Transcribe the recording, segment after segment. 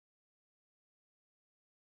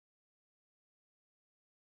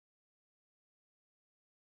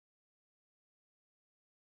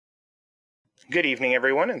Good evening,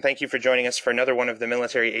 everyone, and thank you for joining us for another one of the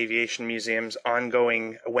Military Aviation Museum's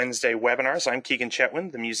ongoing Wednesday webinars. I'm Keegan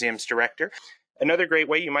Chetwin, the museum's director. Another great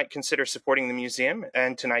way you might consider supporting the museum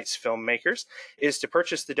and tonight's filmmakers is to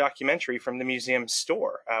purchase the documentary from the museum's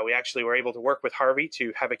store. We actually were able to work with Harvey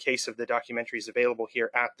to have a case of the documentaries available here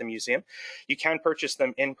at the museum. You can purchase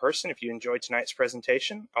them in person if you enjoyed tonight's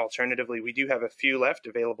presentation. Alternatively, we do have a few left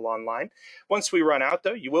available online. Once we run out,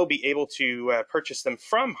 though, you will be able to purchase them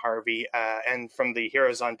from Harvey and from the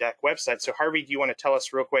Heroes on Deck website. So Harvey, do you want to tell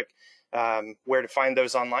us real quick where to find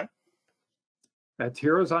those online? That's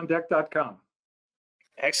heroesondeck.com.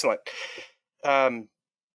 Excellent. All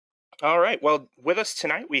right. Well, with us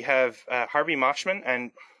tonight, we have Harvey Moshman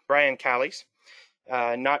and Brian Kallies.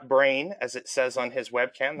 Not Brain, as it says on his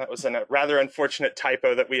webcam. That was a rather unfortunate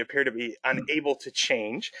typo that we appear to be unable to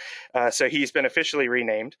change. So he's been officially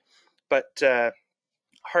renamed. But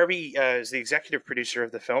Harvey is the executive producer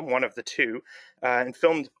of the film, one of the two, and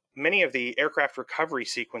filmed many of the aircraft recovery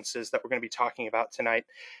sequences that we're going to be talking about tonight.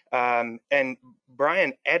 And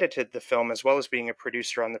Brian edited the film as well as being a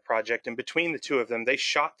producer on the project. And between the two of them, they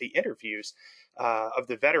shot the interviews of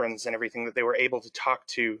the veterans and everything that they were able to talk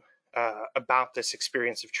to about this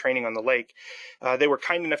experience of training on the lake. They were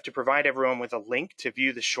kind enough to provide everyone with a link to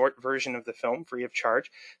view the short version of the film free of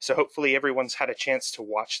charge. So hopefully everyone's had a chance to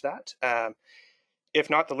watch that. If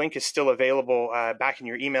not, the link is still available back in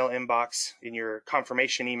your email inbox, in your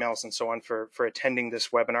confirmation emails and so on for attending this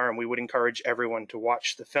webinar, and we would encourage everyone to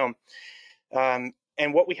watch the film.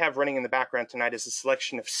 And what we have running in the background tonight is a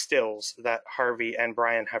selection of stills that Harvey and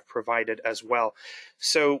Brian have provided as well.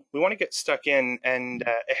 So we want to get stuck in, and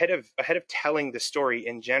ahead of telling the story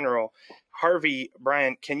in general, Harvey,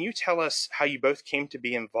 Brian, can you tell us how you both came to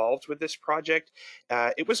be involved with this project?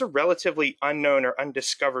 It was a relatively unknown or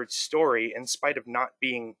undiscovered story in spite of not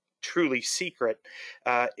being truly secret.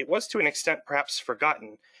 It was to an extent perhaps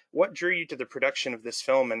forgotten. What drew you to the production of this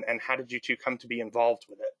film, and how did you two come to be involved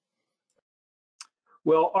with it?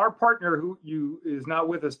 Well, our partner, who is not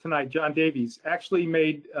with us tonight, John Davies, actually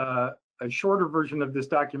made a shorter version of this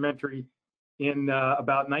documentary in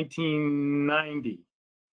about 1990,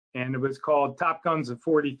 and it was called Top Guns of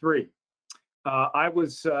 43. I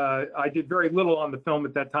did very little on the film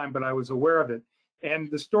at that time, but I was aware of it. And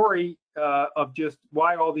the story of just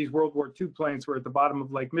why all these World War II planes were at the bottom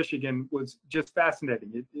of Lake Michigan was just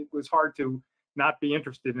fascinating. It was hard to not be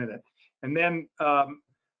interested in it. And then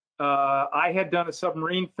I had done a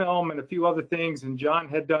submarine film and a few other things, and John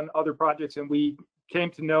had done other projects, and we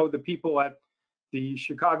came to know the people at the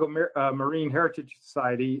Chicago Marine Heritage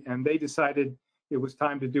Society, and they decided it was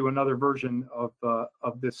time to do another version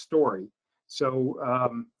of this story. So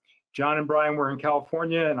John and Brian were in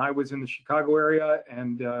California, and I was in the Chicago area,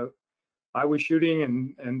 and I was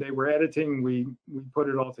shooting, and they were editing. We put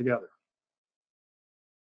it all together.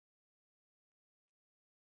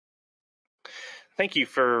 Thank you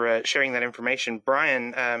for sharing that information.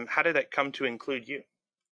 Brian, how did that come to include you?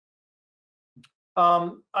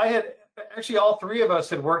 I had actually, all three of us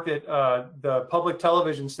had worked at the public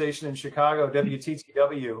television station in Chicago,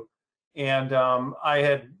 WTTW, and I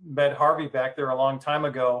had met Harvey back there a long time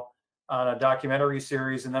ago on a documentary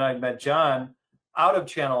series, and then I met John out of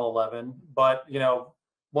Channel 11. But you know,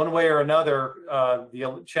 one way or another,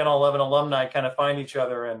 the Channel 11 alumni kind of find each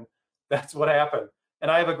other, and that's what happened. And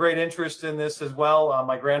I have a great interest in this as well.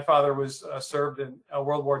 My grandfather was served in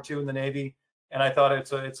World War II in the Navy, and I thought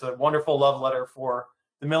it's a wonderful love letter for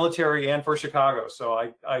the military and for Chicago. So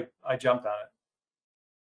I jumped on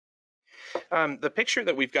it. The picture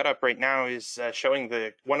that we've got up right now is showing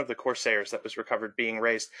one of the Corsairs that was recovered being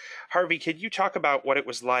raised. Harvey, could you talk about what it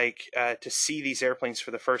was like to see these airplanes for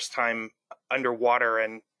the first time underwater,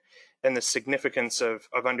 and the significance of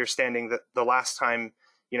understanding that the last time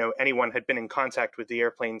anyone had been in contact with the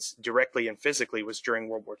airplanes directly and physically was during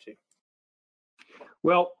World War II?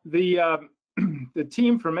 Well, the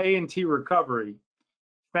team from A&T Recovery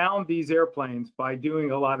found these airplanes by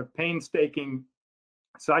doing a lot of painstaking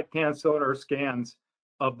side-pan sonar scans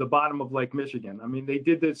of the bottom of Lake Michigan. I mean, they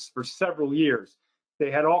did this for several years.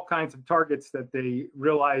 They had all kinds of targets that they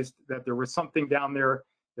realized that there was something down there.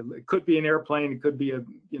 It could be an airplane, it could be a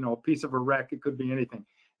piece of a wreck, it could be anything.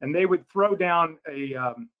 And they would throw down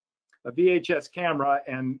a VHS camera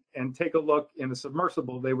and take a look in a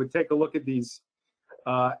submersible. They would take a look at these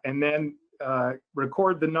and then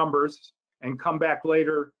record the numbers and come back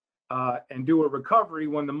later and do a recovery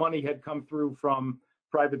when the money had come through from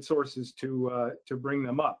private sources to bring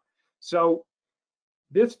them up. So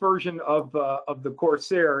this version of the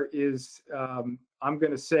Corsair is, I'm going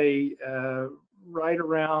to say, right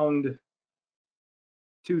around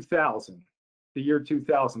 2000. the year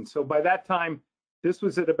 2000. So by that time, this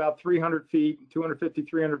was at about 300 feet, 250,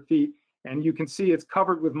 300 feet, and you can see it's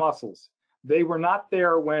covered with mussels. They were not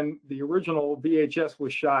there when the original VHS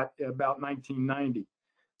was shot about 1990.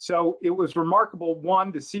 So it was remarkable,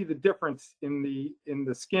 one, to see the difference in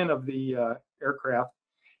the skin of the aircraft,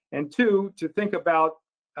 and two, to think about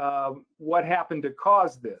what happened to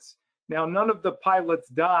cause this. Now, none of the pilots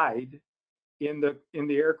died in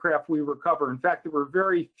the aircraft we recover. In fact, there were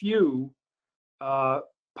very few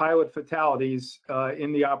pilot fatalities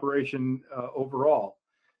in the operation overall.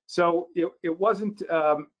 So it wasn't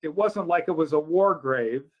like it was a war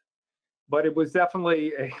grave, but it was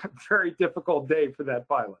definitely a very difficult day for that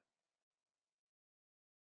pilot.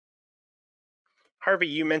 Harvey,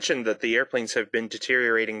 you mentioned that the airplanes have been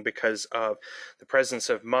deteriorating because of the presence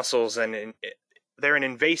of mussels, and they're an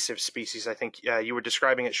invasive species. I think you were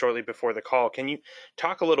describing it shortly before the call. Can you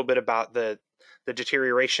talk a little bit about the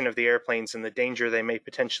deterioration of the airplanes and the danger they may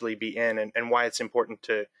potentially be in, and why it's important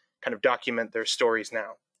to kind of document their stories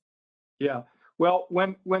now? Yeah. Well,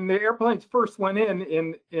 when the airplanes first went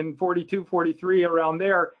in 42, 43, around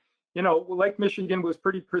there, you know, Lake Michigan was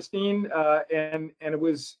pretty pristine, and it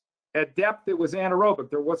was at depth, it was anaerobic.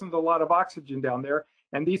 There wasn't a lot of oxygen down there,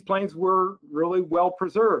 and these planes were really well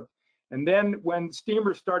preserved. And then when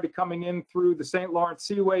steamers started coming in through the St. Lawrence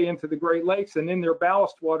Seaway into the Great Lakes, and in their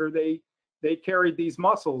ballast water, they carried these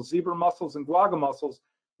mussels, zebra mussels and guaga mussels.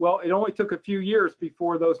 Well, it only took a few years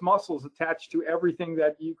before those mussels attached to everything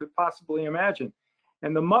that you could possibly imagine.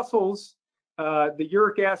 And the mussels, the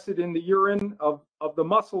uric acid in the urine of the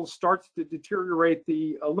mussels starts to deteriorate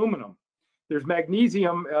the aluminum. There's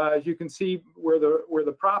magnesium, as you can see where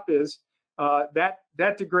the prop is,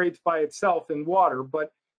 that degrades by itself in water,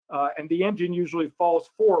 but and the engine usually falls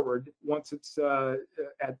forward once it's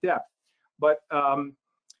at depth. But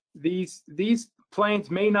these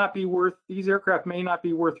planes may not be worth, these aircraft may not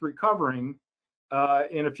be worth recovering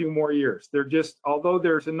in a few more years. They're just, although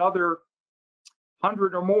there's another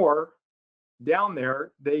 100 or more down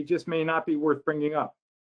there, they just may not be worth bringing up.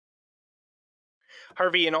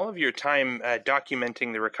 Harvey, in all of your time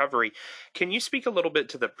documenting the recovery, can you speak a little bit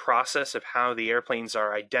to the process of how the airplanes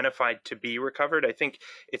are identified to be recovered? I think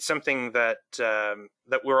it's something that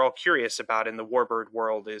that we're all curious about in the warbird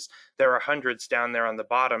world. Is there are hundreds down there on the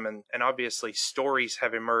bottom, and obviously stories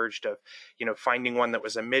have emerged of, you know, finding one that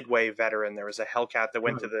was a Midway veteran. There was a Hellcat that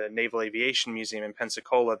went to the Naval Aviation Museum in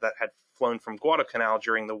Pensacola that had flown from Guadalcanal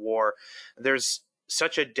during the war. There's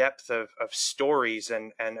such a depth of stories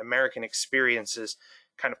and American experiences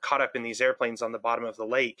kind of caught up in these airplanes on the bottom of the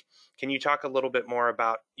lake. Can you talk a little bit more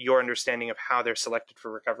about your understanding of how they're selected for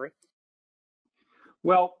recovery?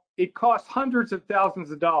 Well, it costs hundreds of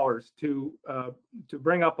thousands of dollars to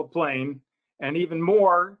bring up a plane, and even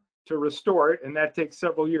more to restore it, and that takes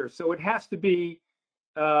several years. So it has to be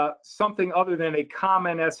something other than a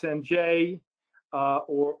common SNJ,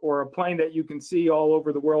 or a plane that you can see all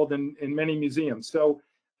over the world in many museums. So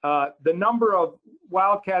the number of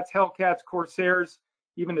Wildcats, Hellcats, Corsairs,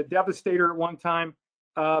 even a Devastator at one time,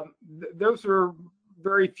 those are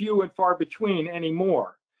very few and far between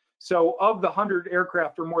anymore. So of the 100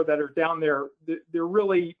 aircraft or more that are down there, there are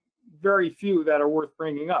really very few that are worth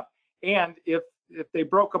bringing up. And if they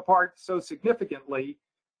broke apart so significantly,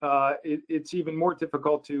 it's even more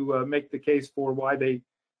difficult to make the case for why they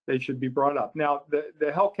should be brought up. Now,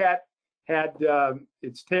 the Hellcat had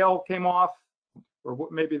its tail came off, or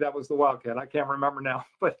maybe that was the Wildcat. I can't remember now.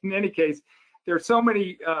 But in any case, there's so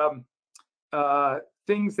many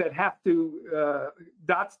things that have to,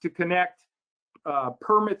 dots to connect,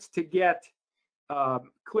 permits to get,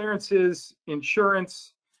 clearances,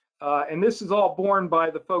 insurance, and this is all borne by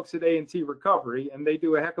the folks at A&T Recovery, and they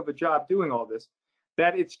do a heck of a job doing all this.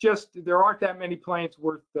 That it's just, there aren't that many planes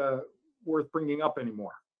worth bringing up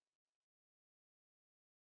anymore.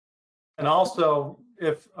 And also,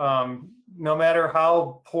 if no matter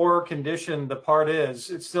how poor condition the part is,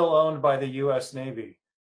 it's still owned by the U.S. Navy.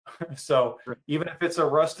 So even if it's a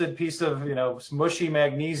rusted piece of, you know, mushy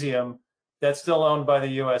magnesium, that's still owned by the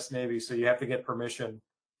U.S. Navy. So you have to get permission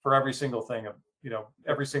for every single thing, you know,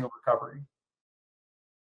 every single recovery.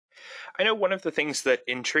 I know one of the things that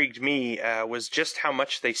intrigued me was just how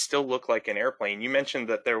much they still look like an airplane. You mentioned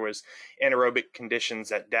that there was anaerobic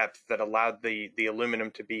conditions at depth that allowed the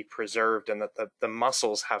aluminum to be preserved, and that the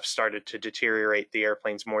muscles have started to deteriorate the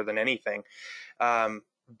airplanes more than anything.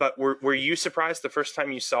 But were you surprised the first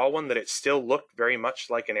time you saw one that it still looked very much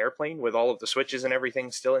like an airplane with all of the switches and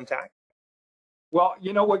everything still intact? Well,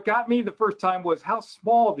 you know, what got me the first time was how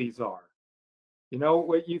small these are. You know,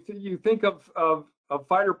 what you think of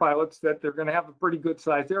fighter pilots, that they're going to have a pretty good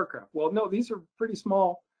sized aircraft. Well, no, these are pretty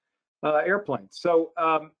small airplanes. So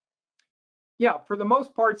yeah, for the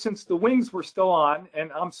most part, since the wings were still on,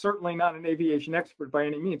 and I'm certainly not an aviation expert by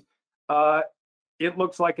any means, it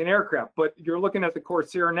looks like an aircraft. But you're looking at the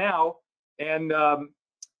Corsair now, and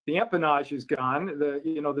the empennage is gone,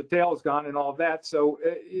 the tail is gone, and all of that. So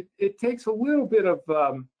it takes a little bit of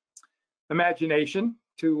imagination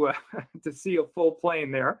to to see a full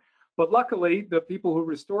plane there. But luckily, the people who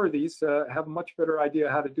restore these have a much better idea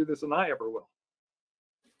how to do this than I ever will.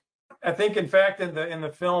 I think, in fact, in the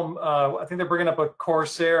film, I think they're bringing up a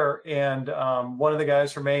Corsair, and one of the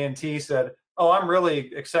guys from A&T said, "Oh, I'm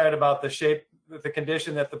really excited about the shape, the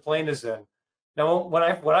condition that the plane is in." Now, when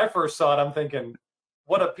I first saw it, I'm thinking,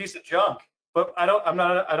 "What a piece of junk!" But I'm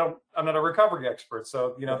not a recovery expert,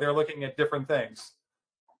 so they're looking at different things.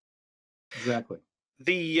 Exactly.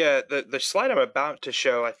 The slide I'm about to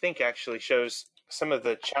show, I think, actually shows some of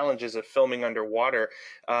the challenges of filming underwater.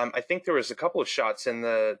 I think there was a couple of shots in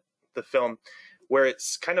the film where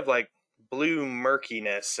it's kind of like blue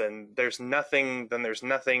murkiness, and there's nothing, then there's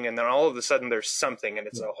nothing, and then all of a sudden there's something, and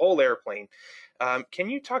it's a whole airplane. Can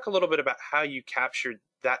you talk a little bit about how you captured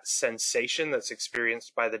that sensation that's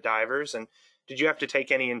experienced by the divers, and did you have to take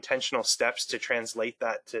any intentional steps to translate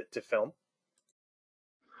that to film?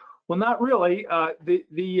 Well, not really.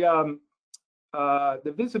 The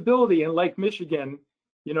visibility in Lake Michigan,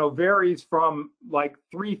 varies from like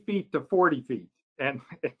 3 feet to 40 feet. And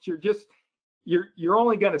you're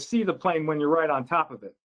only going to see the plane when you're right on top of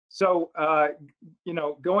it. So,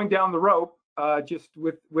 going down the rope, just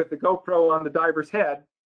with the GoPro on the diver's head,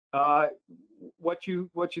 what you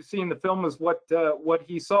see in the film is what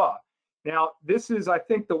he saw. Now, this is, I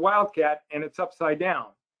think, the Wildcat, and it's upside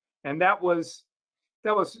down. And that was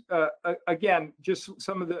again, just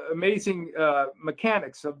some of the amazing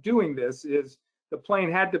mechanics of doing this. Is the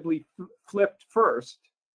plane had to be flipped first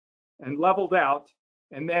and leveled out,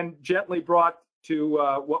 and then gently brought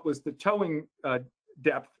to what was the towing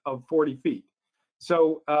depth of 40 feet.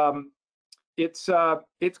 So it's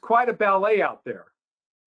quite a ballet out there.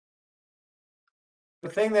 The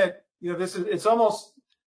thing that it's almost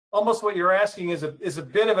what you're asking is a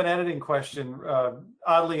bit of an editing question,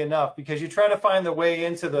 oddly enough, because you try to find the way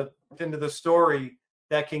into the story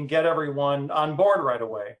that can get everyone on board right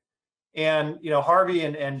away. And Harvey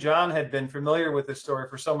and John had been familiar with this story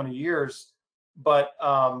for so many years, but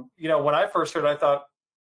when I first heard it, I thought,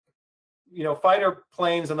 fighter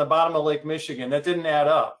planes on the bottom of Lake Michigan, that didn't add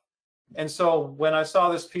up. And so when I saw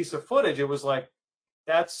this piece of footage, it was like,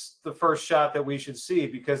 that's the first shot that we should see,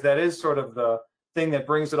 because that is sort of the thing that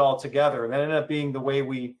brings it all together. And that ended up being the way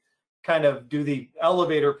we kind of do the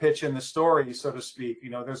elevator pitch in the story, so to speak.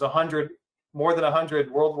 There's more than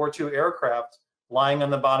 100 World War II aircraft lying on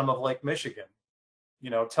the bottom of Lake Michigan.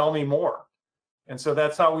 Tell me more. And so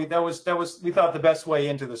that's how we thought the best way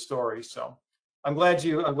into the story. So I'm glad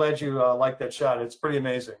you liked that shot. It's pretty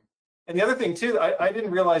amazing. And the other thing too, I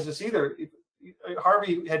didn't realize this either.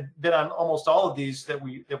 Harvey had been on almost all of these that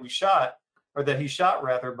we shot, or that he shot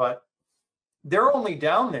rather, but they're only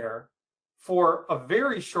down there for a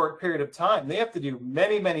very short period of time. They have to do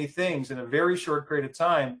many, many things in a very short period of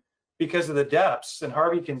time because of the depths. And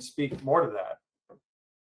Harvey can speak more to that.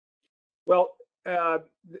 Well,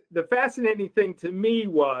 the fascinating thing to me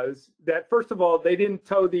was that, first of all, they didn't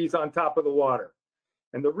tow these on top of the water.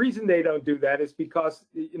 And the reason they don't do that is because,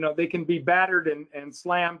 they can be battered and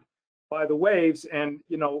slammed by the waves, and,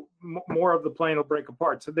 more of the plane will break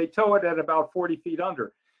apart. So they tow it at about 40 feet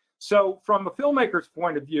under. So from a filmmaker's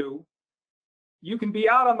point of view, you can be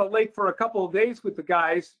out on the lake for a couple of days with the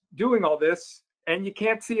guys doing all this, and you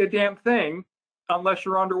can't see a damn thing unless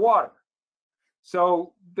you're underwater.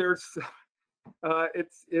 So there's,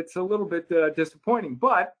 it's a little bit disappointing.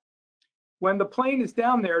 But when the plane is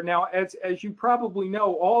down there now, as you probably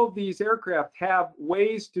know, all of these aircraft have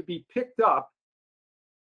ways to be picked up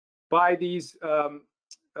by these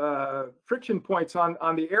friction points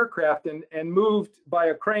on the aircraft and moved by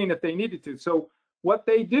a crane if they needed to. So what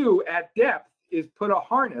they do at depth is put a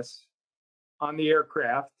harness on the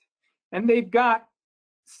aircraft, and they've got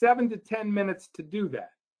 7 to 10 minutes to do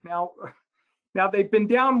that. Now they've been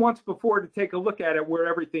down once before to take a look at it where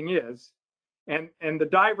everything is, and the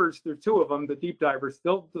divers, there are 2 of them, the deep divers,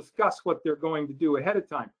 they'll discuss what they're going to do ahead of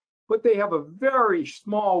time, but they have a very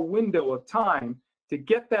small window of time to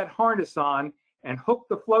get that harness on and hook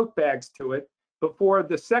the float bags to it before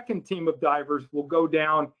the second team of divers will go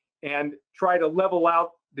down and try to level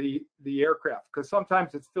out the aircraft, because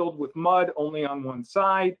sometimes it's filled with mud only on one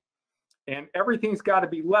side, and everything's got to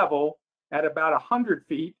be level at about 100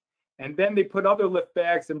 feet, and then they put other lift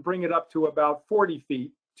bags and bring it up to about 40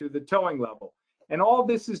 feet to the towing level. And a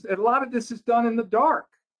lot of this is done in the dark.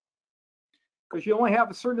 because you only have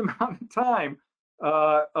a certain amount of time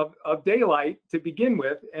of daylight to begin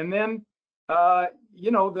with, and then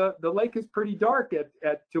you know, the lake is pretty dark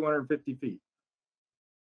at 250 feet.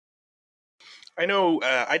 I know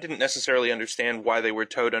I didn't necessarily understand why they were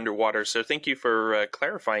towed underwater, so thank you for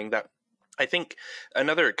clarifying that. I think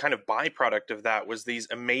another kind of byproduct of that was these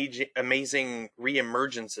amazing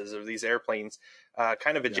reemergences of these airplanes,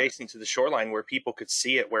 kind of adjacent to the shoreline, where people could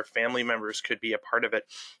see it, where family members could be a part of it.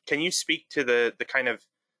 Can you speak to the kind of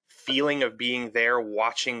feeling of being there,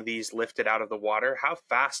 watching these lifted out of the water? How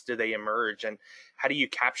fast do they emerge, and how do you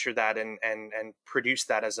capture that and produce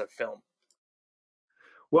that as a film?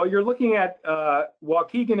 Well, you're looking at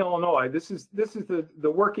Waukegan, Illinois. This is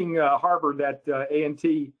the working harbor that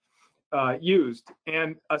A&T used,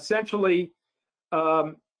 and essentially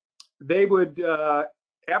they would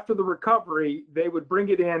after the recovery, they would bring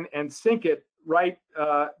it in and sink it right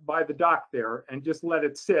by the dock there and just let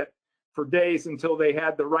it sit for days until they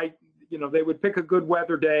had the right, you know, they would pick a good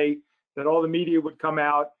weather day that all the media would come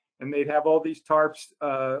out, and they'd have all these tarps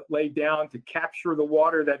laid down to capture the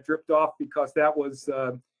water that dripped off, because that was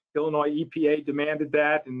Illinois EPA demanded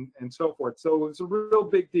that, and so forth. So it was a real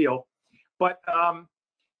big deal. But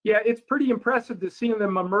yeah, it's pretty impressive to see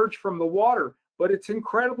them emerge from the water, but it's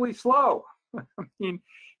incredibly slow. I mean,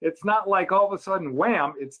 it's not like all of a sudden,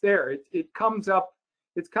 wham, it's there. It comes up,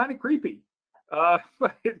 it's kind of creepy,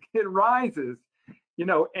 but it rises, you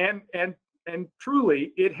know, and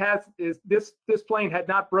truly, this plane had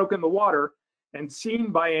not broken the water and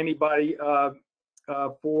seen by anybody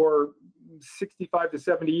for 65 to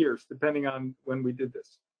 70 years, depending on when we did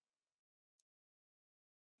this.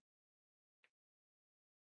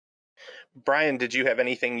 Brian, did you have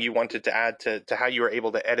anything you wanted to add to how you were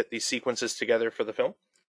able to edit these sequences together for the film?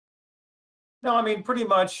 No, I mean, pretty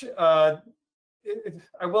much, I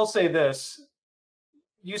will say this.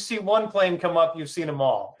 You see one plane come up, you've seen them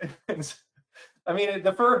all. I mean,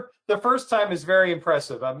 the first time is very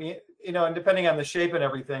impressive. I mean, you know, and depending on the shape and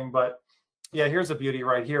everything, but yeah, here's a beauty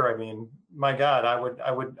right here. I mean, my God,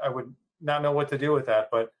 I would not know what to do with that.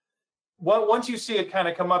 But once you see it kind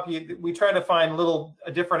of come up, we try to find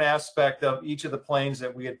a different aspect of each of the planes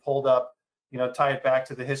that we had pulled up, you know, tie it back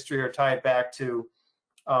to the history or tie it back to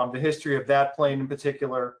the history of that plane in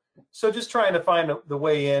particular. So just trying to find the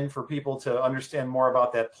way in for people to understand more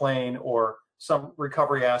about that plane or some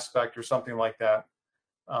recovery aspect or something like that.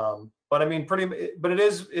 But I mean, but it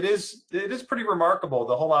is pretty remarkable,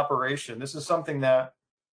 the whole operation. This is something that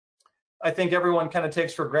I think everyone kind of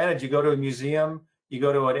takes for granted. You go to a museum, you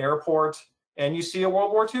go to an airport, and you see a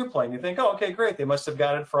World War II plane. You think, oh, okay, great. They must have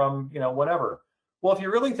got it from, you know, whatever. Well, if you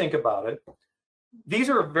really think about it, these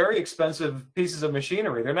are very expensive pieces of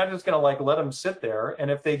machinery. They're not just going to like let them sit there.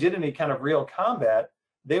 And if they did any kind of real combat,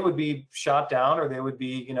 they would be shot down, or they would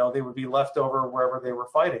be, you know, they would be left over wherever they were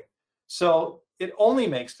fighting. So it only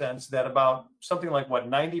makes sense that about something like, what,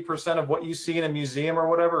 90% of what you see in a museum or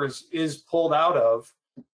whatever is pulled out of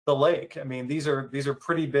the lake. I mean, these are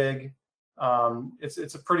pretty big.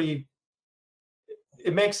 It's a pretty,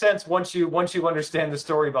 it makes sense once you understand the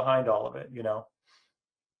story behind all of it, you know.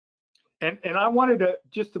 And I wanted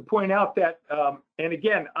to point out that, and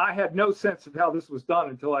again, I had no sense of how this was done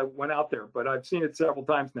until I went out there, but I've seen it several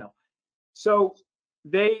times now. So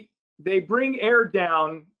they bring air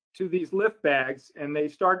down to these lift bags, and they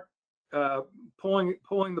start pulling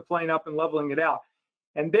the plane up and leveling it out.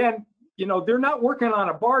 And then, you know, they're not working on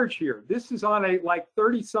a barge here. This is on a like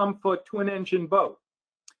 30-some foot twin engine boat.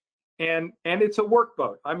 And it's a work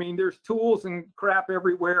boat. I mean, there's tools and crap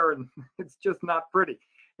everywhere, and it's just not pretty.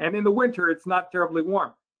 And in the winter, it's not terribly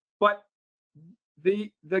warm. But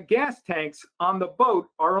the gas tanks on the boat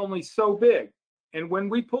are only so big. And when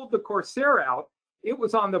we pulled the Corsair out, it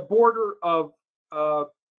was on the border of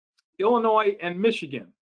Illinois and Michigan.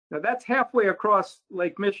 Now that's halfway across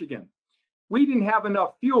Lake Michigan. We didn't have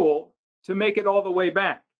enough fuel to make it all the way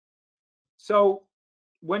back. So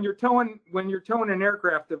when you're towing an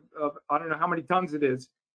aircraft of I don't know how many tons it is,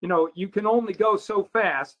 you know, you can only go so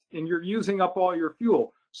fast, and you're using up all your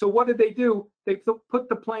fuel. So what did they do? They put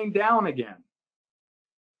the plane down again,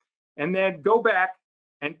 and then go back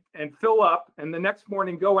and fill up, and the next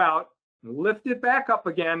morning go out, lift it back up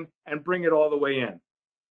again, and bring it all the way in.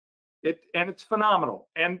 It's phenomenal,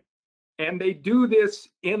 and they do this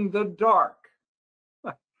in the dark.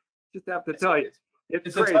 Just have to tell you,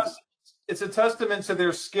 it's crazy. It's a testament to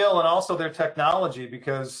their skill and also their technology,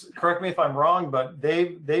 because, correct me if I'm wrong, but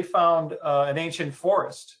they found an ancient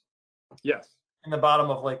forest. Yes. In the bottom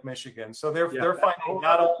of Lake Michigan. So they're finding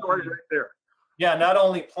not only right there. Yeah, not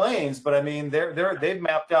only planes, but I mean they've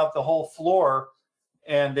mapped out the whole floor,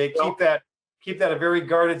 and they keep that keep that a very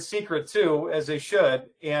guarded secret too, as they should.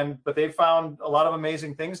 But they found a lot of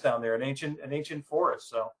amazing things down there, an ancient forest.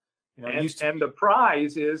 So, you know, and the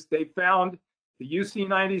prize is they found the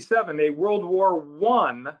UC-97, a World War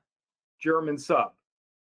I German sub.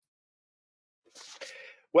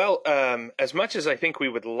 Well, as much as I think we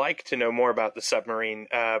would like to know more about the submarine,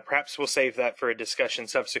 perhaps we'll save that for a discussion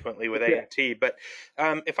subsequently with A&T. But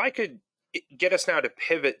if I could get us now to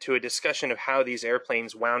pivot to a discussion of how these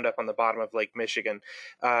airplanes wound up on the bottom of Lake Michigan.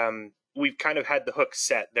 We've kind of had the hook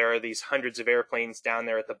set. There are these hundreds of airplanes down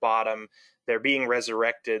there at the bottom. They're being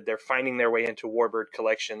resurrected. They're finding their way into warbird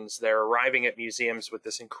collections. They're arriving at museums with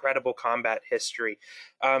this incredible combat history.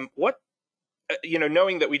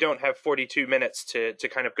 Knowing that we don't have 42 minutes to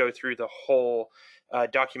kind of go through the whole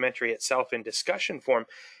documentary itself in discussion form,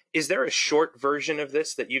 is there a short version of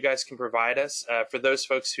this that you guys can provide us for those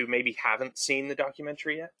folks who maybe haven't seen the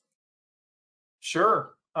documentary yet?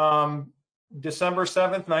 Sure. December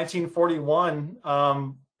 7th, 1941,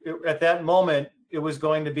 at that moment, it was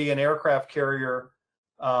going to be an aircraft carrier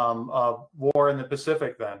war in the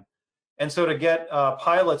Pacific then. And so to get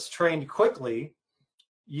pilots trained quickly,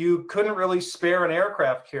 you couldn't really spare an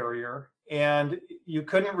aircraft carrier, and you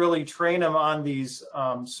couldn't really train them on these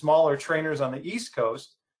smaller trainers on the East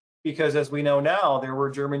Coast, because as we know now, there were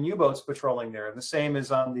German U-boats patrolling there. The same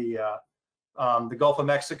is on the Gulf of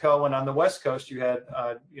Mexico, and on the West Coast, you had,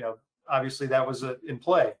 obviously that was in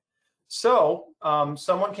play. So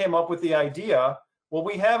someone came up with the idea, well,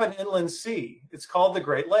 we have an inland sea. It's called the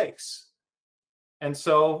Great Lakes. And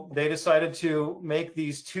so they decided to make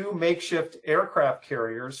these two makeshift aircraft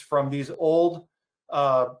carriers from these old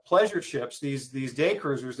pleasure ships, these day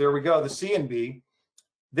cruisers. There we go, the C&B.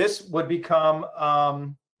 This would become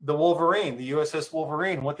the Wolverine, the USS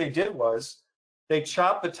Wolverine. What they did was they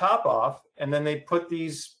chopped the top off, and then they put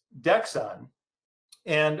these decks on.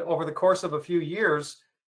 And over the course of a few years,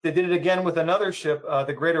 they did it again with another ship,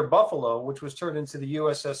 the Greater Buffalo, which was turned into the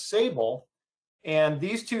USS Sable. And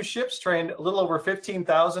these two ships trained a little over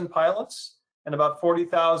 15,000 pilots and about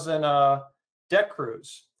 40,000 deck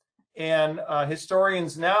crews. And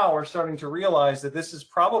historians now are starting to realize that this is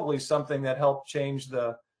probably something that helped change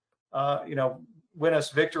the, win us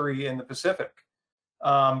victory in the Pacific.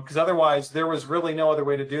 Because otherwise, there was really no other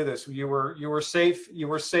way to do this. You were safe. You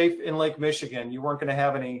were safe in Lake Michigan. You weren't going to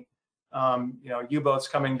have any, U-boats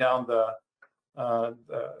coming down the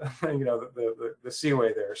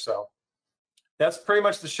seaway there. So that's pretty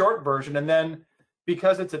much the short version. And then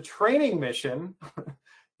because it's a training mission,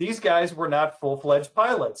 these guys were not full-fledged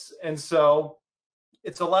pilots. And so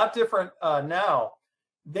it's a lot different now.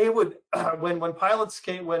 They would, when pilots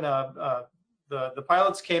came, the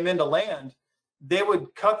pilots came in to land, they would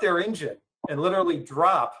cut their engine and literally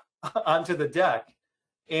drop onto the deck.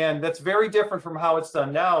 And that's very different from how it's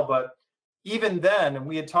done now. But even then, and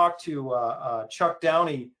we had talked to Chuck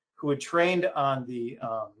Downey, who had trained on the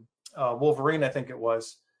Wolverine, I think it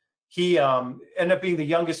was. He ended up being the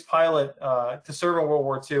youngest pilot to serve in World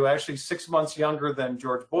War II, actually 6 months younger than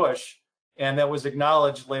George Bush. And that was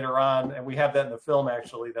acknowledged later on. And we have that in the film,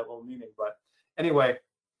 actually, that little meeting. But anyway,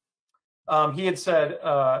 he had said,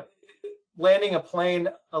 landing a plane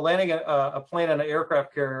on an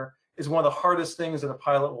aircraft carrier is one of the hardest things that a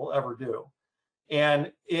pilot will ever do.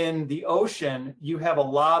 And in the ocean, you have a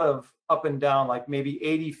lot of up and down, like maybe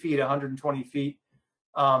 80 feet, 120 feet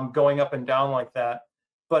going up and down like that.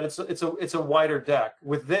 But it's a wider deck.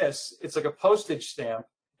 With this, it's like a postage stamp,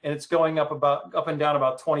 and it's going up and down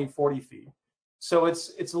about 20, 40 feet. So it's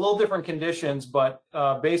a little different conditions, but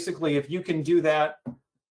basically, if you can do that,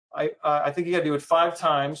 I think you got to do it 5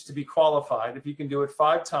 times to be qualified. If you can do it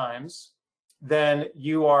 5 times, then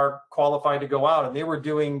you are qualified to go out. And they were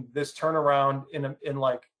doing this turnaround in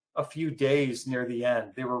like a few days near the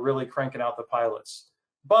end. They were really cranking out the pilots.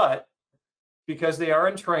 But because they are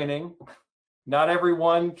in training, not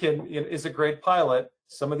everyone is a great pilot.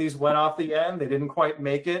 Some of these went off the end. They didn't quite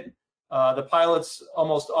make it. The pilots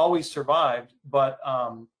almost always survived, but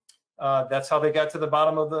that's how they got to the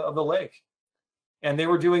bottom of the lake. And they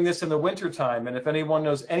were doing this in the wintertime. And if anyone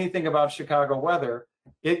knows anything about Chicago weather,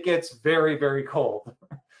 it gets very, very cold.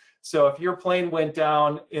 So if your plane went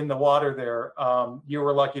down in the water there, you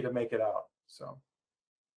were lucky to make it out. So.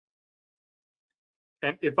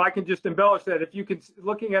 And if I can just embellish that, if you can,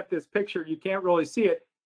 looking at this picture, you can't really see it,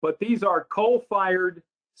 but these are coal-fired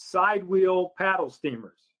side wheel paddle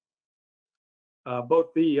steamers,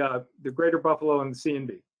 both the Greater Buffalo and the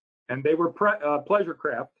C&B. And they were pleasure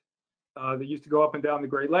craft. They used to go up and down the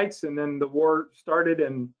Great Lakes, and then the war started,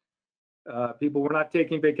 and people were not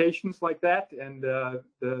taking vacations like that, and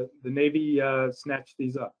the Navy snatched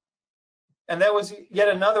these up. And that was yet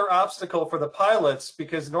another obstacle for the pilots,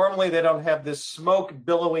 because normally they don't have this smoke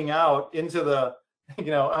billowing out into the,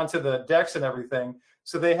 onto the decks and everything.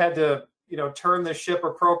 So they had to, turn the ship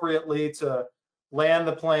appropriately to land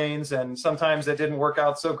the planes, and sometimes it didn't work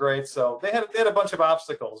out so great. So they had a bunch of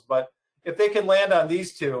obstacles, but if they could land on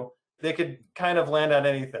these two, they could kind of land on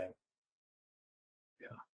anything.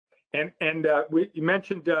 Yeah, and you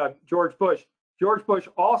mentioned George Bush. George Bush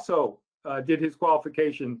also did his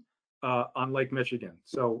qualification on Lake Michigan.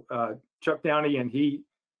 So Chuck Downey, and he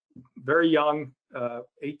very young,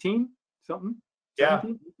 18 something. Yeah,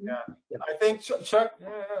 yeah. I think Chuck.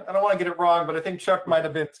 I don't want to get it wrong, but I think Chuck might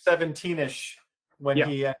have been 17-ish when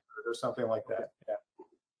he entered, or something like that.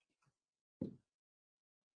 Yeah.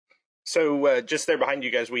 So just there behind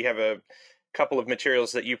you guys, we have a couple of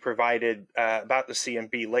materials that you provided about the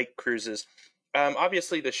CMB lake cruises.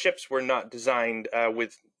 Obviously, the ships were not designed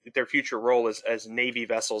with their future role as Navy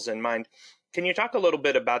vessels in mind. Can you talk a little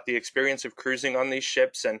bit about the experience of cruising on these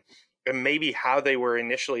ships, and maybe how they were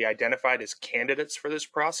initially identified as candidates for this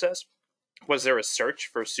process? Was there a search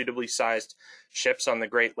for suitably sized ships on the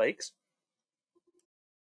Great Lakes?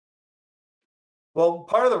 Well,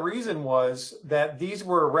 part of the reason was that these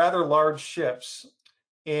were rather large ships,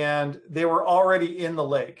 and they were already in the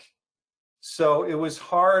lake. So it was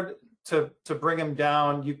hard to bring them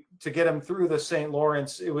down, to get them through the St.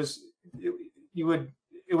 Lawrence. It was kind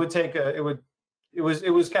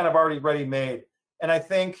of already ready made. And I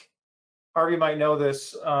think Harvey might know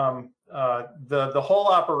this. The whole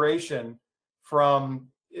operation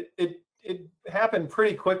it happened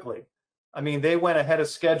pretty quickly. I mean, they went ahead of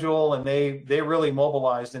schedule, and they really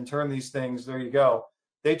mobilized and turned these things. There you go.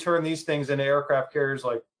 They turned these things into aircraft carriers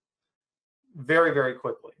like very, very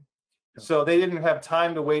quickly. So they didn't have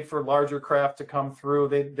time to wait for larger craft to come through.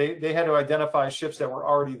 They had to identify ships that were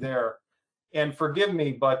already there. And forgive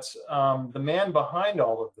me, but the man behind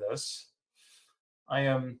all of this,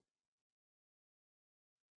 I'm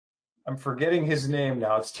forgetting his name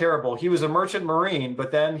now. It's terrible. He was a merchant marine,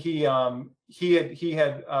 but then he had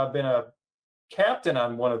been a captain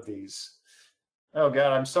on one of these. Oh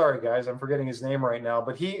God, I'm sorry guys, I'm forgetting his name right now.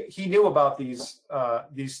 But he knew about these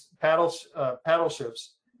paddle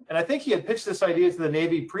ships, and I think he had pitched this idea to the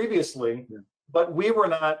Navy previously, but we were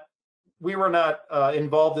not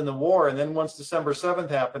involved in the war. And then once December 7th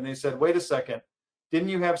happened, they said, wait a second, didn't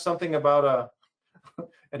you have something about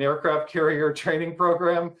an aircraft carrier training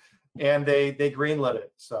program? And they greenlit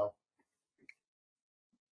it. So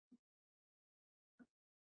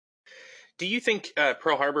do you think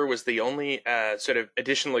Pearl Harbor was the only sort of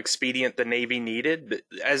additional expedient the Navy needed?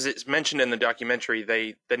 As it's mentioned in the documentary,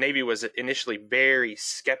 the Navy was initially very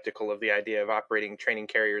skeptical of the idea of operating training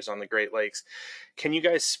carriers on the Great Lakes. Can you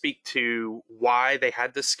guys speak to why they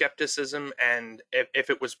had this skepticism, and if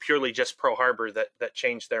it was purely just Pearl Harbor that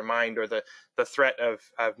changed their mind, or the threat of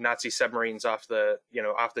Nazi submarines off the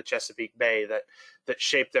Chesapeake Bay that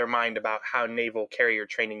shaped their mind about how naval carrier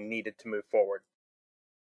training needed to move forward?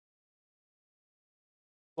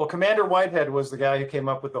 Well, Commander Whitehead was the guy who came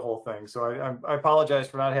up with the whole thing. So I apologize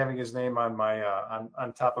for not having his name on my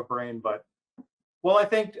on top of brain. But well, I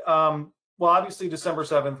think obviously December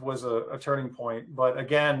 7th was a turning point. But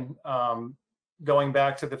again, going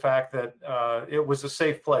back to the fact that it was a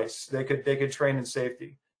safe place, they could train in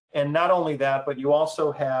safety. And not only that, but you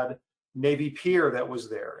also had Navy Pier that was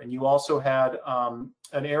there, and you also had an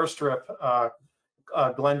airstrip.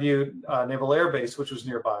 Glenview Naval Air Base, which was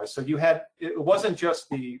nearby. So it wasn't just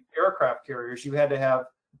the aircraft carriers, you had to have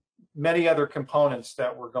many other components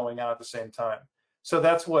that were going on at the same time. So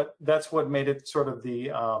that's what made it sort of the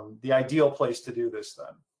ideal place to do this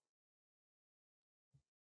then.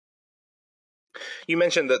 You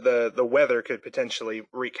mentioned that the weather could potentially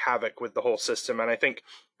wreak havoc with the whole system, and I think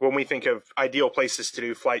when we think of ideal places to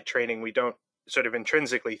do flight training, we don't sort of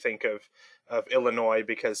intrinsically think of Illinois,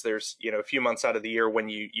 because there's a few months out of the year when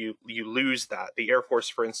you lose that. The Air Force,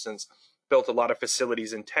 for instance, built a lot of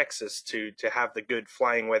facilities in Texas to have the good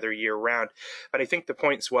flying weather year round. But I think the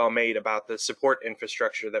point's well made about the support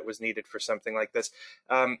infrastructure that was needed for something like this.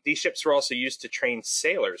 These ships were also used to train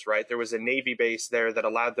sailors, right? There was a Navy base there that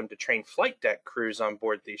allowed them to train flight deck crews on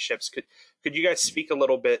board these ships. Could you guys speak a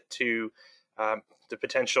little bit to the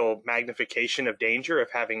potential magnification of danger of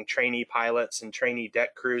having trainee pilots and trainee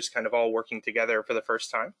deck crews kind of all working together for the first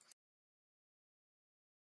time?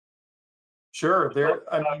 Sure.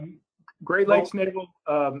 Great Lakes Naval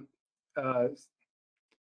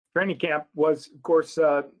Training Camp was, of course,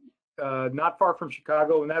 not far from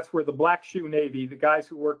Chicago, and that's where the Black Shoe Navy, the guys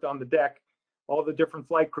who worked on the deck, all the different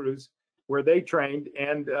flight crews, where they trained.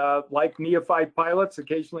 And like neophyte pilots,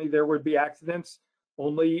 occasionally there would be accidents.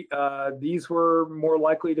 only these were more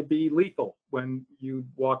likely to be lethal when you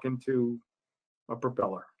walk into a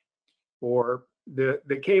propeller, or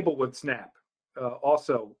the cable would snap,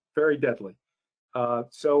 also very deadly.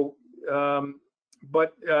 So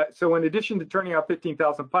in addition to turning out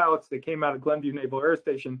 15,000 pilots that came out of Glenview Naval Air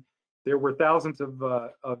Station, there were thousands of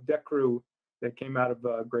deck crew that came out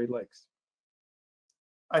of Great Lakes.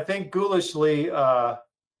 I think ghoulishly,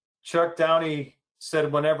 Chuck Downey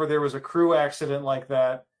said whenever there was a crew accident like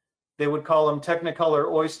that, they would call them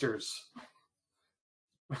Technicolor oysters.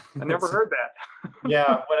 I never heard that.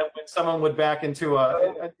 Yeah, when someone would back into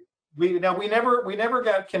we never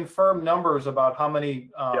got confirmed numbers about how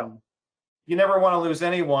many. You never want to lose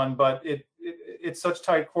anyone, but it's such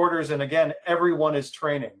tight quarters, and again, everyone is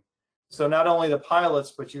training. So not only the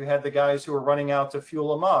pilots, but you had the guys who were running out to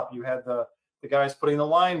fuel them up. You had the guys putting the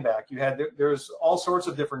line back. You had there's all sorts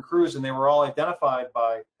of different crews, and they were all identified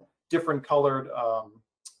by different colored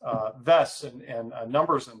vests and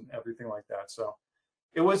numbers and everything like that. So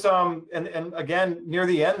it was and again, near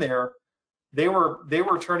the end there, they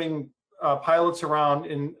were turning pilots around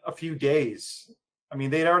in a few days. I mean,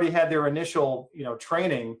 they'd already had their initial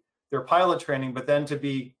training, their pilot training, but then to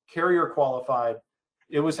be carrier qualified,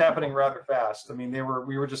 it was happening rather fast. I mean,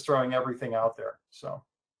 we were just throwing everything out there. So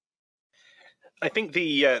I think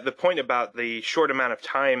the point about the short amount of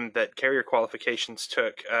time that carrier qualifications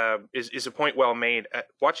took is a point well made.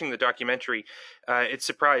 Watching the documentary, it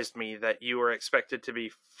surprised me that you were expected to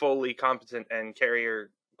be fully competent and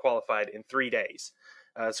carrier qualified in 3 days.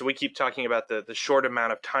 So we keep talking about the short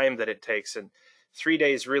amount of time that it takes, and 3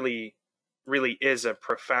 days really is a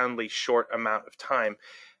profoundly short amount of time.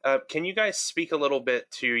 Can you guys speak a little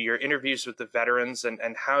bit to your interviews with the veterans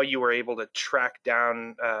and how you were able to track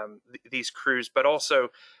down these crews, but also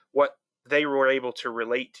what they were able to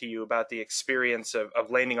relate to you about the experience of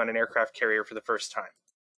landing on an aircraft carrier for the first time?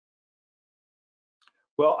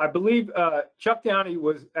 Well, I believe Chuck Downey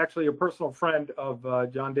was actually a personal friend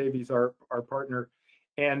of John Davies, our partner,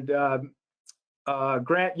 and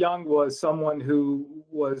Grant Young was someone who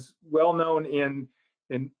was well known in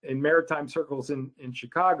maritime circles in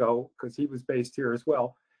Chicago, because he was based here as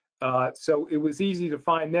well. So it was easy to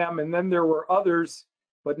find them. And then there were others,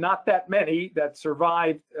 but not that many, that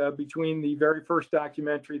survived between the very first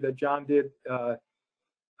documentary that John did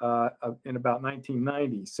in about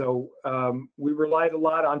 1990. So we relied a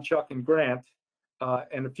lot on Chuck and Grant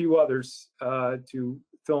and a few others to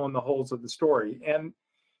fill in the holes of the story. And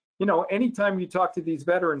anytime you talk to these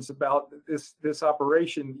veterans about this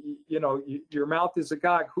operation, your mouth is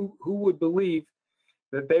agog. Who would believe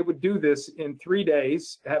that they would do this in 3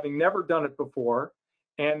 days, having never done it before?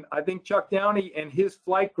 And I think Chuck Downey and his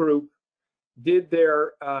flight group did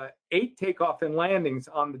their 8 takeoff and landings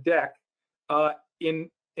on the deck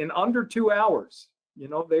in under 2 hours.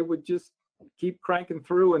 They would just keep cranking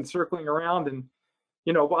through and circling around, and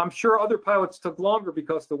I'm sure other pilots took longer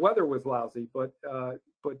because the weather was lousy, but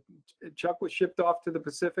Chuck was shipped off to the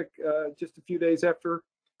Pacific just a few days after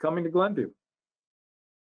coming to Glenview.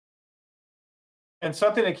 And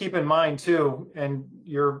something to keep in mind too, and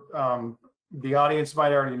the audience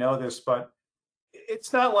might already know this, but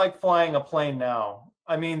it's not like flying a plane now.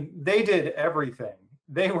 I mean, they did everything.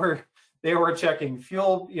 They were checking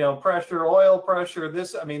fuel, pressure, oil pressure.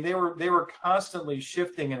 They were constantly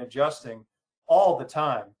shifting and adjusting all the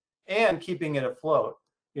time, and keeping it afloat,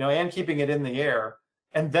 and keeping it in the air,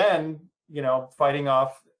 and then, fighting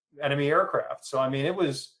off enemy aircraft. So, it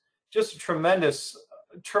was just a tremendous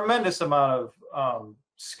amount of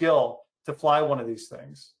skill to fly one of these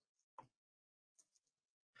things.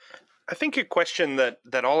 I think a question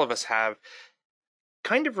that all of us have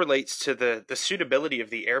kind of relates to the suitability of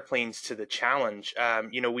the airplanes to the challenge.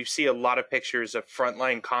 We see a lot of pictures of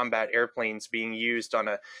frontline combat airplanes being used on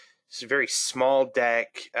a very small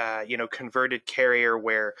deck, converted carrier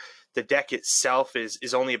where the deck itself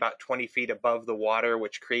is only about 20 feet above the water,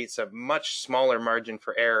 which creates a much smaller margin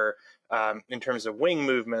for error in terms of wing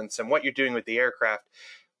movements and what you're doing with the aircraft.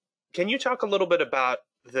 Can you talk a little bit about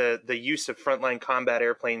the use of frontline combat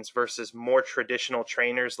airplanes versus more traditional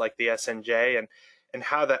trainers like the SNJ, and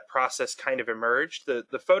how that process kind of emerged?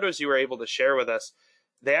 The photos you were able to share with us,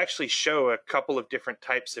 they actually show a couple of different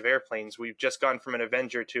types of airplanes. We've just gone from an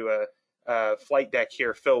Avenger to a flight deck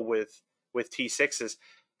here filled with T6s.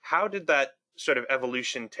 How did that sort of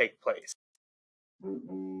evolution take place?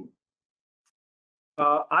 I'm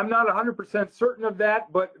not 100% certain of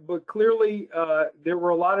that, but clearly there were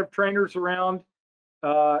a lot of trainers around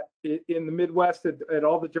in the Midwest at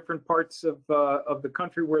all the different parts of the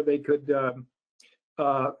country where they could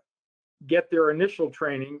get their initial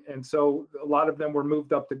training, and so a lot of them were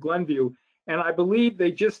moved up to Glenview. And I believe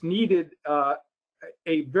they just needed a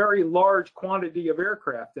very large quantity of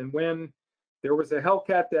aircraft. And when there was a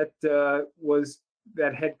Hellcat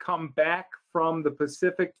that had come back from the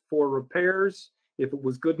Pacific for repairs, if it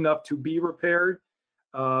was good enough to be repaired,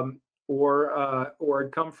 or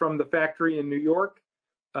had come from the factory in New York,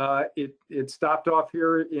 it stopped off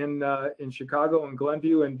here in Chicago and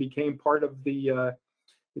Glenview and became part of the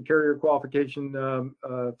carrier qualification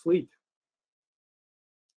fleet.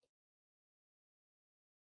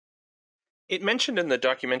 It mentioned in the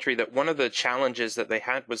documentary that one of the challenges that they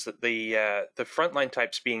had was that the frontline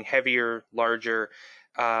types, being heavier, larger,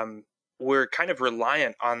 were kind of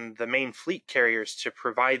reliant on the main fleet carriers to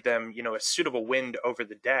provide them, a suitable wind over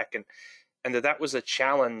the deck, and that was a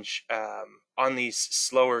challenge on these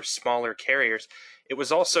slower, smaller carriers. It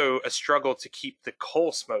was also a struggle to keep the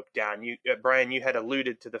coal smoke down. Brian, you had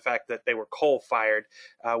alluded to the fact that they were coal-fired,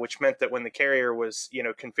 which meant that when the carrier was,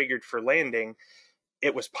 configured for landing,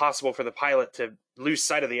 it was possible for the pilot to lose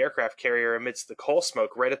sight of the aircraft carrier amidst the coal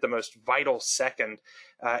smoke right at the most vital second.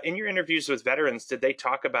 In your interviews with veterans, did they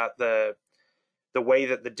talk about the way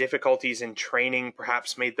that the difficulties in training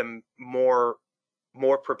perhaps made them more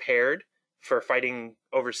prepared for fighting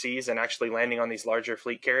overseas and actually landing on these larger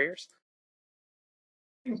fleet carriers?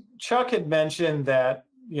 Chuck had mentioned that,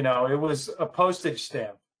 it was a postage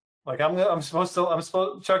stamp. Like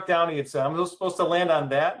Chuck Downey had said, I'm supposed to land on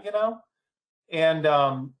that, And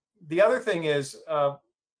the other thing is,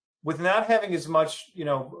 with not having as much,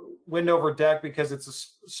 wind over deck because it's a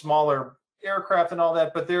smaller aircraft and all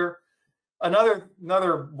that, but they're another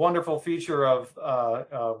wonderful feature of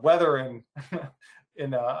weather on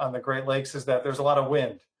the Great Lakes is that there's a lot of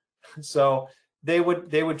wind. So they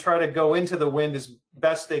would try to go into the wind as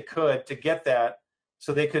best they could to get that,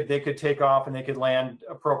 so they could take off and they could land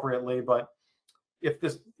appropriately. But if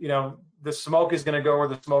this, the smoke is going to go where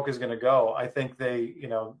the smoke is going to go, I think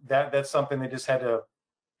that's something they just had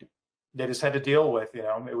to deal with.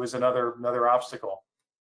 It was another obstacle.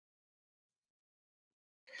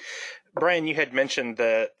 Brian, you had mentioned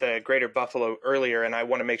the Greater Buffalo earlier, and I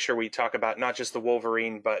want to make sure we talk about not just the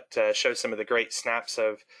Wolverine, but show some of the great snaps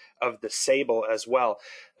of the Sable as well.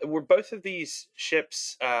 Were both of these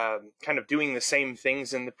ships kind of doing the same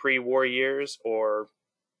things in the pre-war years, or?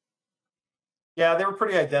 Yeah, they were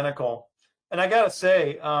pretty identical. And I gotta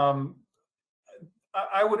say, I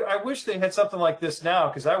wish they had something like this now,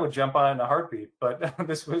 because I would jump on it in a heartbeat. But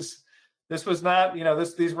this was not,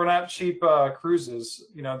 these were not cheap cruises.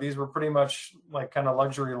 These were pretty much like kind of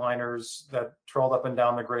luxury liners that trolled up and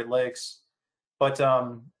down the Great Lakes. But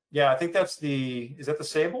yeah, I think is that the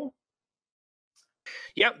Sable?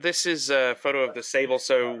 Yep, this is a photo of the Sable.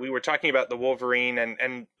 So we were talking about the Wolverine,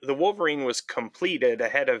 and the Wolverine was completed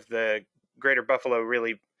ahead of the Greater Buffalo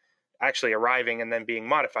really actually arriving and then being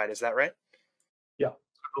modified. Is that right? Yeah.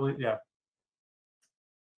 Yeah.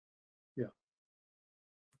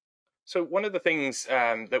 So one of the things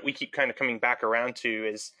that we keep kind of coming back around to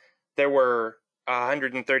is there were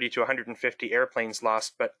 130 to 150 airplanes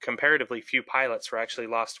lost, but comparatively few pilots were actually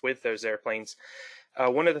lost with those airplanes.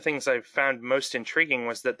 One of the things I found most intriguing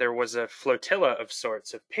was that there was a flotilla of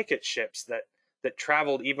sorts of picket ships that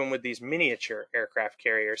traveled even with these miniature aircraft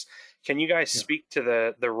carriers. Can you guys speak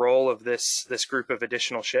to the role of this group of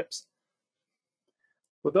additional ships?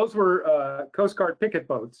 Well, those were Coast Guard picket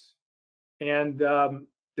boats, and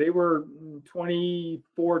they were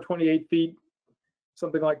 24, 28 feet,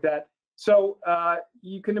 something like that. So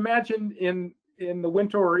you can imagine in the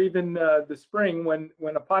winter or even the spring, when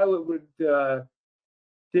a pilot would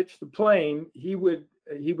ditch the plane, he would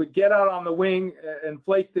get out on the wing,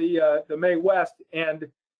 inflate the Mae West, and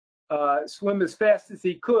swim as fast as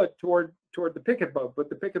he could toward the picket boat. But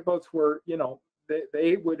the picket boats were,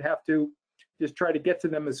 they would have to just try to get to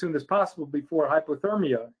them as soon as possible before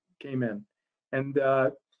hypothermia came in. And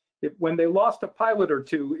when they lost a pilot or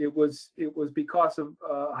two, it was because of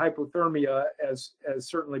hypothermia as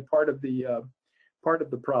certainly part of the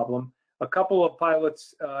problem. A couple of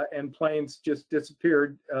pilots and planes just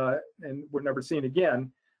disappeared and were never seen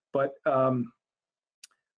again. But for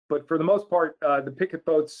the most part, the picket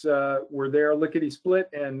boats were there lickety split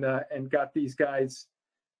and got these guys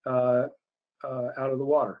out of the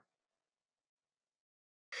water.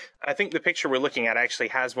 I think the picture we're looking at actually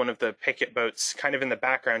has one of the picket boats kind of in the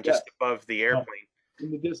background, just above the airplane. In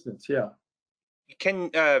the distance, yeah.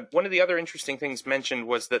 One of the other interesting things mentioned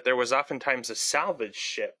was that there was oftentimes a salvage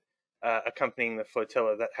ship accompanying the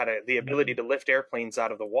flotilla that had the ability to lift airplanes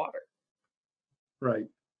out of the water. Right.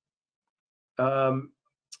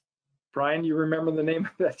 Brian, you remember the name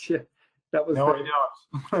of that ship? That was No, the,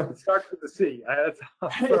 I don't. it starts with the C. I'm It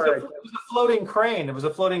was sorry. it was a floating crane. It was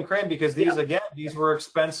a floating crane because these, Yeah. again, these were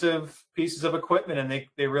expensive pieces of equipment, and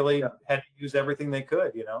they really Yeah. had to use everything they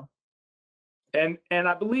could, you know. And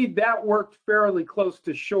I believe that worked fairly close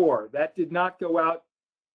to shore. That did not go out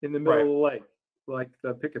in the middle Right. of the lake like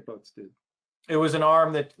the picket boats did. It was an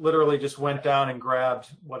arm that literally just went down and grabbed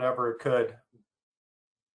whatever it could.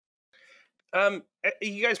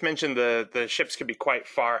 You guys mentioned the ships could be quite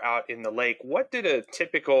far out in the lake. What did a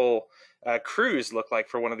typical cruise look like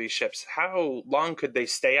for one of these ships? How long could they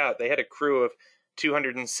stay out? They had a crew of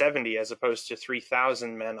 270 as opposed to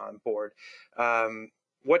 3,000 men on board.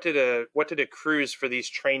 What did a cruise for these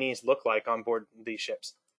trainees look like on board these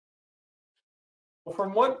ships?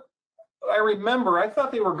 From what I remember, I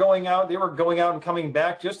thought they were going out. They were going out and coming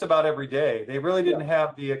back just about every day. They really didn't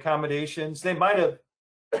have the accommodations. They might have,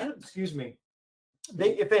 excuse me.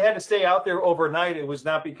 If they had to stay out there overnight, it was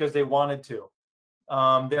not because they wanted to.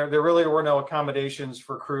 There really were no accommodations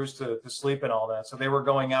for crews to sleep and all that. So they were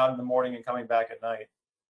going out in the morning and coming back at night.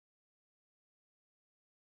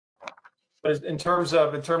 But in terms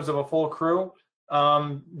of a full crew,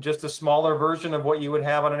 just a smaller version of what you would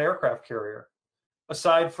have on an aircraft carrier.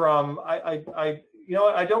 Aside from, you know,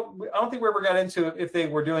 I don't think we ever got into if they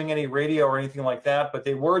were doing any radio or anything like that, but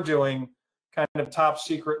they were doing kind of top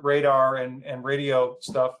secret radar and radio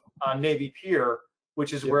stuff on Navy Pier,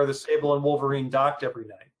 which is where the Sable and Wolverine docked every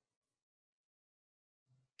night.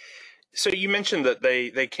 So you mentioned that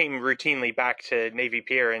they came routinely back to Navy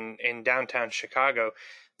Pier in downtown Chicago.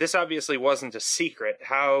 This obviously wasn't a secret.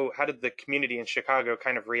 How did the community in Chicago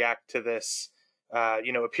kind of react to this,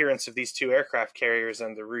 appearance of these two aircraft carriers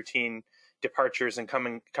and the routine departures and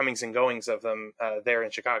comings and goings of them there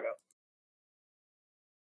in Chicago?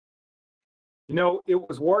 You know, it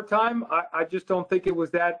was wartime. I just don't think it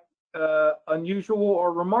was that unusual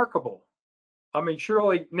or remarkable. I mean,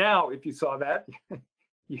 surely now, if you saw that,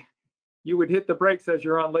 you would hit the brakes as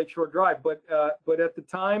you're on Lakeshore Drive. But at the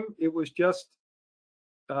time, it was just,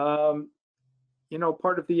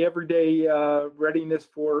 part of the everyday readiness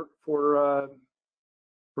for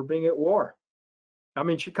being at war. I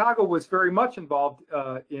mean, Chicago was very much involved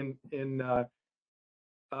in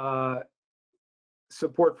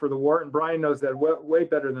support for the war, and Brian knows that way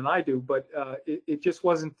better than I do. But it just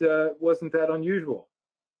wasn't that unusual.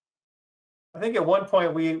 I think at one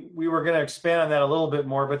point we were going to expand on that a little bit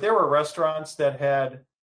more, but there were restaurants that had,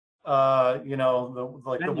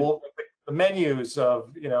 the menus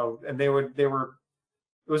of, and they were,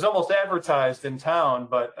 it was almost advertised in town.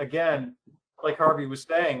 But again, like Harvey was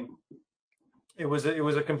saying, it was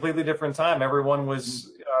a completely different time. Everyone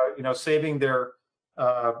was, saving their,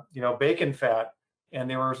 bacon fat, and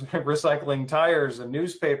they were recycling tires and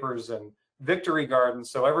newspapers and Victory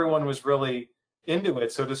Gardens. So everyone was really into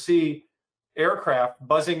it. So to see aircraft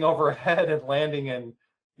buzzing overhead and landing in,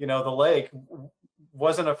 the lake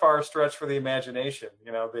wasn't a far stretch for the imagination.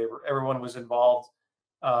 Everyone was involved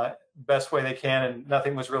best way they can, and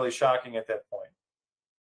nothing was really shocking at that point.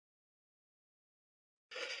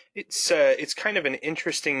 It's kind of an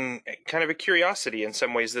interesting, kind of a curiosity in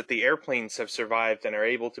some ways that the airplanes have survived and are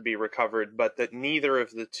able to be recovered, but that neither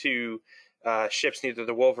of the two ships, neither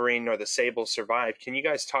the Wolverine nor the Sable, survived. Can you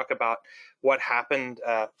guys talk about what happened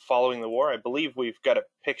following the war? I believe we've got a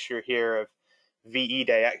picture here of VE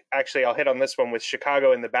Day. Actually, I'll hit on this one with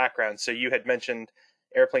Chicago in the background. So you had mentioned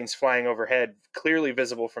airplanes flying overhead, clearly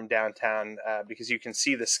visible from downtown because you can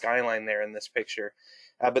see the skyline there in this picture.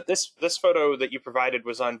 But this photo that you provided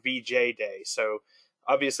was on VJ Day. So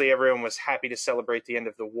obviously everyone was happy to celebrate the end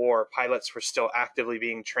of the war. Pilots were still actively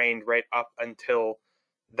being trained right up until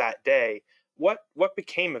that day. What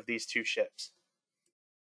became of these two ships?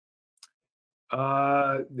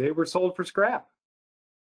 They were sold for scrap.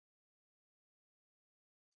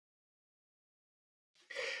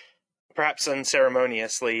 Perhaps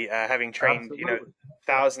unceremoniously, having trained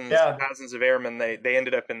thousands of airmen, they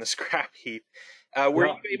ended up in the scrap heap. Were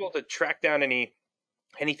you able to track down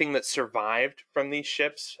anything that survived from these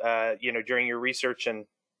ships, during your research and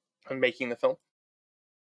making the film?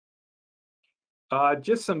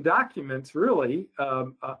 Just some documents, really.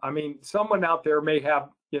 I mean, someone out there may have,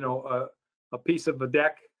 a piece of a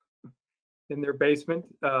deck in their basement,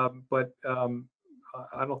 but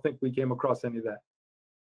I don't think we came across any of that.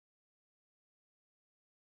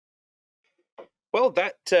 Well,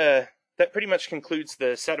 that pretty much concludes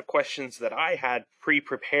the set of questions that I had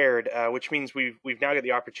pre-prepared, which means we've now got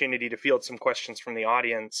the opportunity to field some questions from the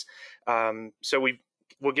audience. So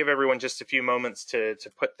we'll give everyone just a few moments to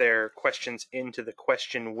put their questions into the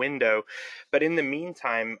question window. But in the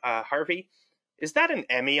meantime, Harvey, Is that an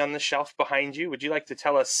Emmy on the shelf behind you? Would you like to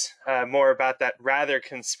tell us more about that rather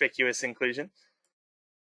conspicuous inclusion?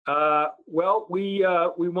 Well, we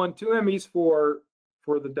won 2 Emmys for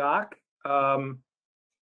the doc,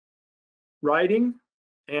 writing,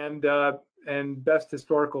 and best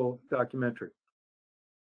historical documentary.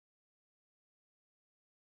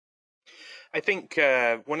 I think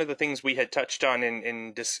one of the things we had touched on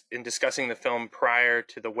in discussing the film prior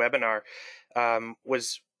to the webinar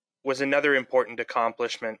was another important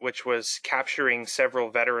accomplishment, which was capturing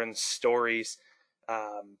several veterans' stories,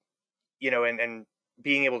 and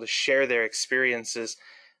being able to share their experiences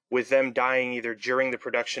with them dying either during the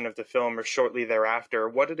production of the film or shortly thereafter.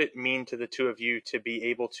 What did it mean to the two of you to be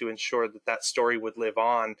able to ensure that that story would live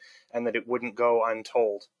on and that it wouldn't go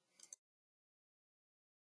untold?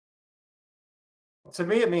 To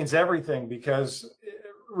me, it means everything, because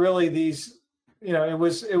really these, it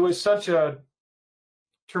was such a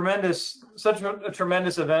tremendous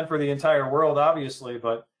event for the entire world, obviously,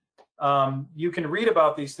 but you can read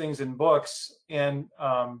about these things in books, and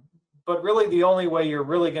but really the only way you're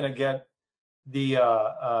really going to get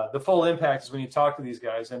the full impact is when you talk to these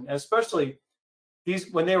guys, and especially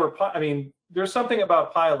these when they were. I mean, there's something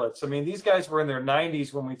about pilots. I mean, these guys were in their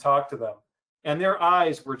 90s when we talked to them, and their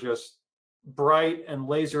eyes were just bright and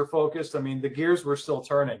laser focused. I mean, the gears were still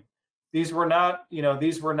turning. These were not,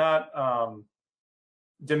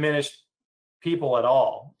 diminished people at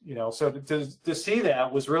all. So to see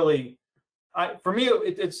that was really, for me,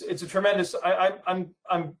 it's a tremendous. I'm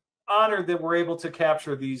honored that we're able to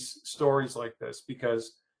capture these stories like this,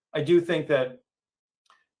 because I do think that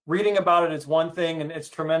reading about it is one thing, and it's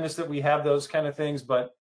tremendous that we have those kind of things,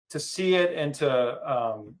 but to see it and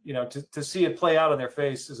to see it play out on their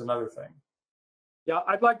face is another thing. Yeah,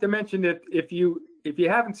 I'd like to mention that if you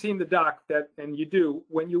haven't seen the doc, and you do,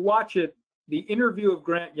 when you watch it, the interview of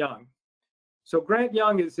Grant Young. So Grant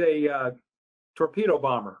Young is a torpedo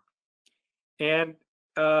bomber, and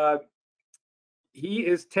he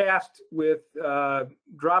is tasked with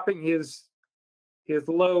dropping his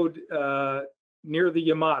load near the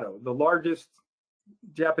Yamato, the largest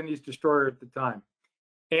Japanese destroyer at the time,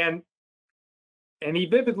 and he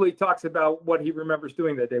vividly talks about what he remembers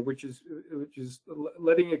doing that day, which is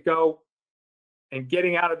letting it go and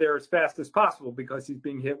getting out of there as fast as possible, because he's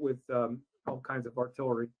being hit with all kinds of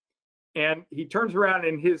artillery. And he turns around,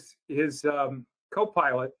 and his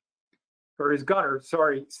co-pilot, or his gunner,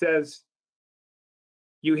 sorry, says,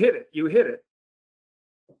 "You hit it, you hit it."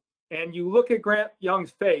 And you look at Grant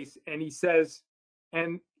Young's face, and he says,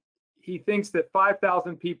 and he thinks that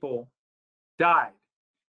 5,000 people died,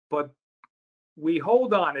 but we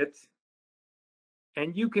hold on it,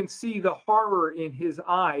 and you can see the horror in his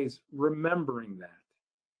eyes remembering that.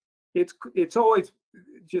 It's always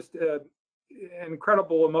just an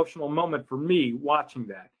incredible emotional moment for me watching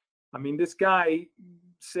that. I mean, this guy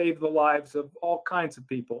saved the lives of all kinds of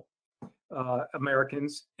people,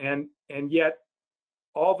 Americans, and yet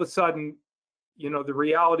all of a sudden, the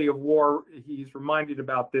reality of war, he's reminded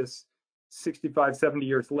about this 65, 70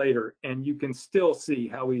 years later, and you can still see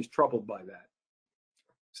how he's troubled by that.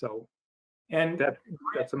 So, and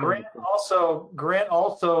that's amazing. Grant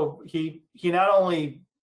also, he not only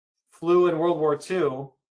flew in World War II,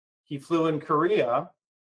 he flew in Korea,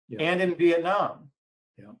 yeah, and in Vietnam.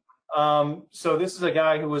 Yeah. So this is a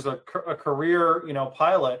guy who was a career,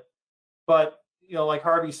 pilot, but like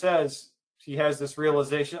Harvey says, he has this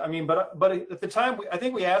realization. I mean, but at the time, I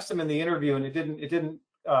think we asked him in the interview, and it didn't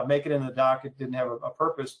make it in the doc. It didn't have a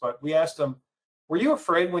purpose. But we asked him, "Were you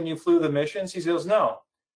afraid when you flew the missions?" He goes, "No,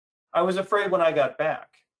 I was afraid when I got back,"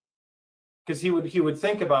 because he would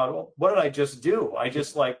think about, well, what did I just do? I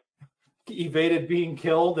just evaded being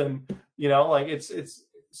killed, and it's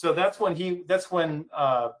so that's when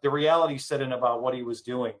the reality set in about what he was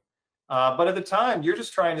doing. But at the time, you're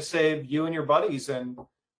just trying to save you and your buddies, and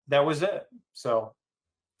that was it. So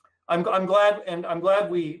I'm glad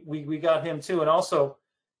we got him too. And also,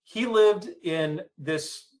 he lived in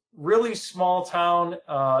this really small town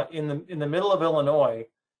in the middle of Illinois,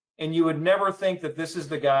 and you would never think that this is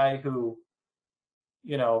the guy who,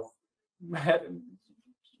 had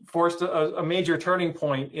forced a major turning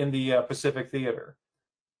point in the Pacific Theater,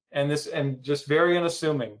 and just very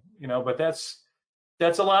unassuming, But that's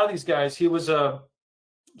a lot of these guys. He was a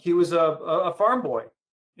farm boy,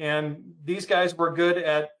 and these guys were good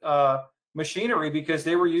at machinery because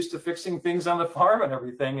they were used to fixing things on the farm and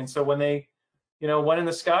everything. And so when they, went in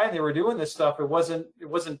the sky and they were doing this stuff, it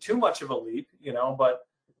wasn't too much of a leap, but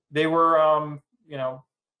they were,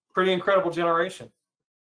 pretty incredible generation.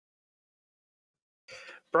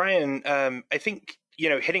 Brian, I think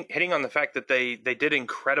hitting on the fact that they did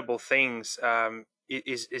incredible things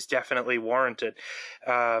is definitely warranted.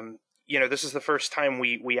 This is the first time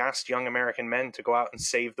we asked young American men to go out and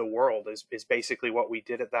save the world is basically what we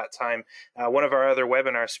did at that time. One of our other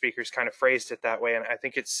webinar speakers kind of phrased it that way, and I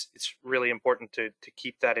think it's really important to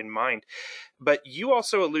keep that in mind. But you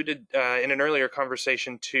also alluded in an earlier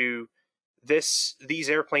conversation to these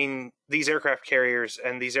aircraft carriers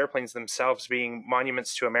and these airplanes themselves being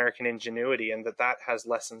monuments to American ingenuity, and that has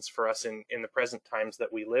lessons for us in the present times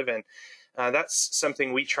that we live in. That's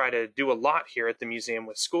something we try to do a lot here at the museum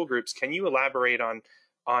with school groups. Can you elaborate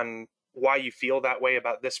on why you feel that way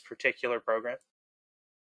about this particular program?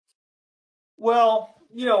 Well,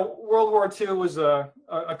 World War II was a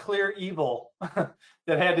clear evil that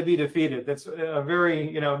had to be defeated. That's a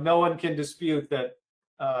very, no one can dispute that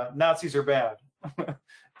Nazis are bad.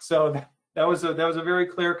 So that was a very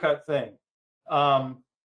clear-cut thing.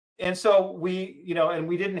 And so we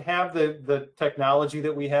didn't have the technology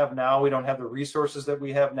that we have now. We don't have the resources that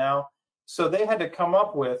we have now. So they had to come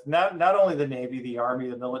up with, not only the Navy, the Army,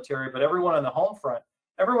 the military, but everyone on the home front,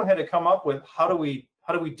 everyone had to come up with, how do we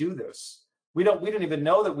do this? We didn't even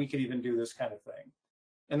know that we could even do this kind of thing.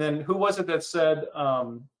 And then who was it that said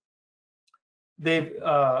they've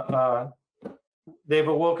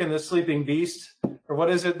awoken the sleeping beast, or what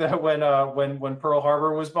is it that when Pearl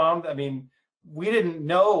Harbor was bombed? I mean, we didn't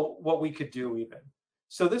know what we could do even.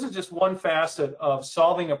 So this is just one facet of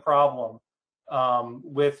solving a problem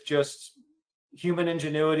with just human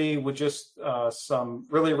ingenuity, with just some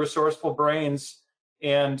really resourceful brains,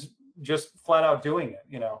 and just flat out doing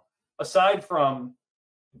it. Aside from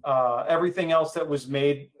everything else that was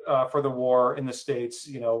made for the war in the States,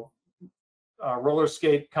 roller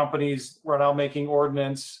skate companies were now making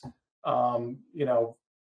ordnance. You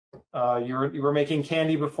were making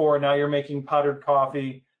candy before, now you're making powdered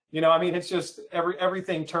coffee. It's just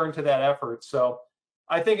everything turned to that effort. So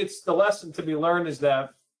I think it's the lesson to be learned is that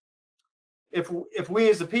if we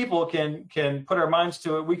as a people can put our minds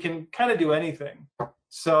to it, we can kind of do anything.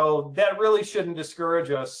 So that really shouldn't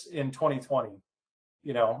discourage us in 2020.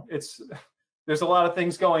 There's a lot of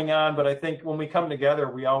things going on, but I think when we come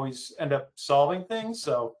together, we always end up solving things.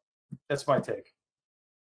 So that's my take.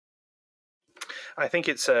 I think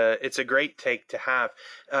it's a great take to have.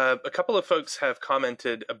 A couple of folks have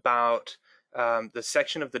commented about the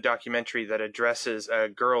section of the documentary that addresses a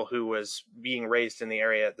girl who was being raised in the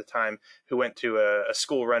area at the time, who went to a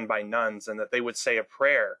school run by nuns, and that they would say a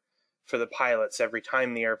prayer for the pilots every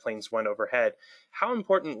time the airplanes went overhead. How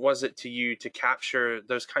important was it to you to capture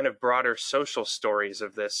those kind of broader social stories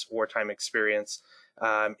of this wartime experience,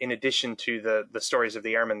 in addition to the stories of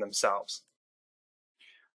the airmen themselves?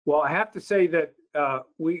 Well, I have to say that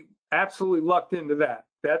we absolutely lucked into that.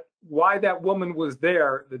 Why that woman was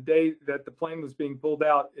there the day that the plane was being pulled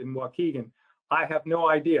out in Waukegan, I have no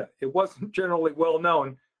idea. It wasn't generally well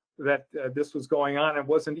known that this was going on. It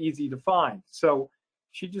wasn't easy to find. So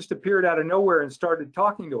she just appeared out of nowhere and started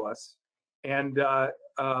talking to us. And I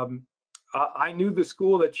knew the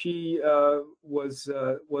school that she was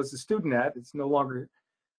a student at. It's no longer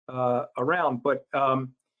around, but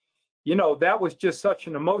that was just such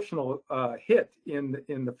an emotional hit in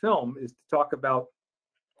the film, is to talk about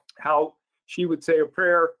how she would say a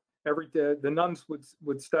prayer every day. The nuns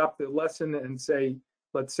would stop the lesson and say,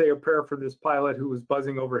 let's say a prayer for this pilot who was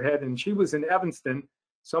buzzing overhead. And she was in Evanston,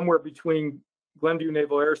 somewhere between Glenview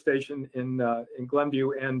Naval Air Station in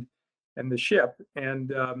Glenview and the ship.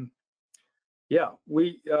 And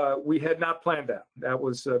we had not planned that. That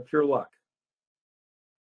was pure luck.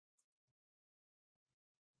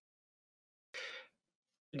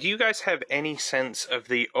 Do you guys have any sense of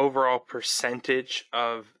the overall percentage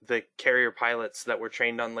of the carrier pilots that were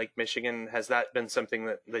trained on Lake Michigan? Has that been something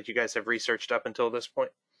that you guys have researched up until this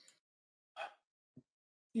point?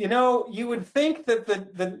 You would think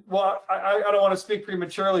that well, I don't want to speak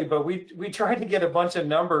prematurely, but we tried to get a bunch of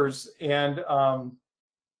numbers, and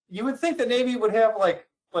you would think the Navy would have like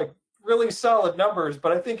really solid numbers,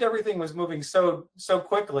 but I think everything was moving so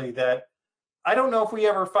quickly that I don't know if we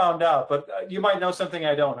ever found out, but you might know something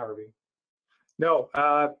I don't, Harvey. No,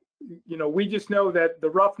 we just know that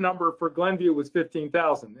the rough number for Glenview was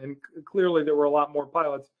 15,000, and clearly there were a lot more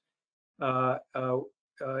pilots in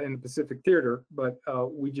the Pacific Theater, but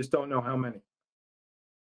we just don't know how many.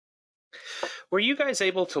 Were you guys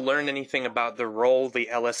able to learn anything about the role the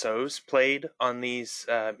LSOs played on these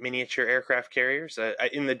miniature aircraft carriers?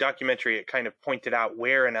 In the documentary, it kind of pointed out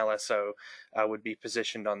where an LSO would be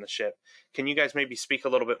positioned on the ship. Can you guys maybe speak a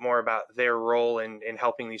little bit more about their role in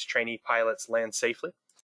helping these trainee pilots land safely?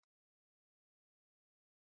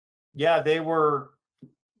 Yeah, they were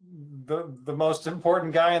the most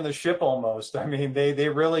important guy on the ship almost. I mean, they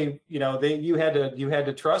really, you had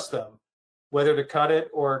to trust them, whether to cut it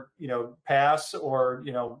or, pass, or,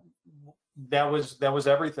 that was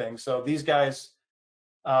everything. So these guys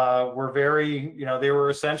were very, they were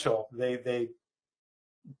essential.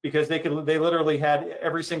 Because they literally had,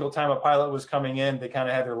 every single time a pilot was coming in, they kind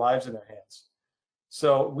of had their lives in their hands.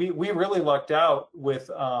 So we really lucked out with,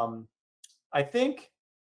 I think,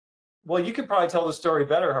 well, you could probably tell the story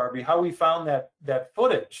better, Harvey, how we found that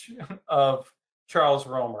footage of Charles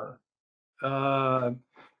Romer. I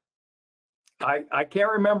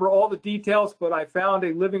can't remember all the details, but I found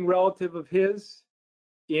a living relative of his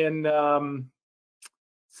in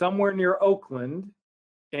somewhere near Oakland.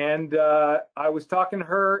 And I was talking to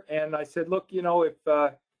her, and I said, look,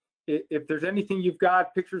 if there's anything you've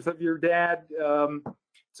got, pictures of your dad,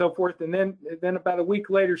 so forth. And then about a week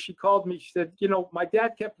later, she called me. She said, my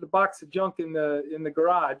dad kept a box of junk in the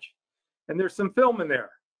garage, and there's some film in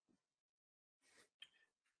there.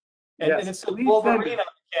 And, yes, and it's a Wolverine on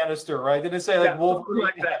the canister, right? Did it say like Wolverine?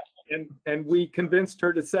 Like that. And we convinced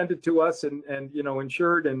her to send it to us, and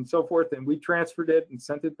insured and so forth. And we transferred it and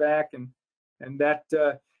sent it back, and that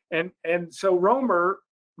and so Romer.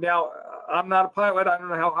 Now, I'm not a pilot. I don't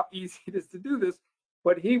know how easy it is to do this,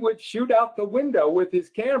 but he would shoot out the window with his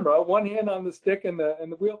camera, one hand on the stick and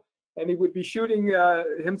the wheel, and he would be shooting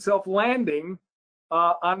himself landing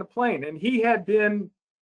on the plane. And he had been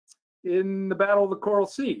in the Battle of the Coral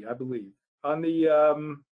Sea, I believe, on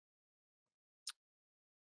the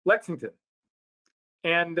Lexington.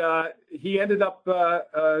 And he ended up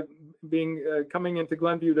coming into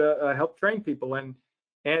Glenview to help train people.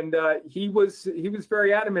 And he was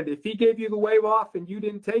very adamant. If he gave you the wave off and you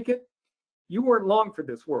didn't take it, you weren't long for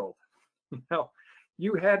this world.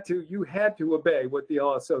 You had to obey what the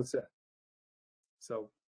LSO said. So,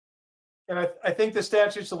 and I think the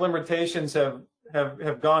statutes of limitations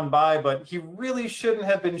have gone by, but he really shouldn't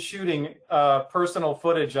have been shooting personal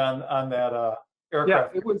footage on that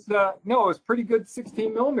aircraft. Yeah, it was no, it was pretty good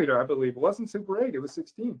 16 millimeter, I believe. It wasn't Super 8, it was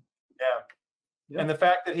 16. Yeah. And the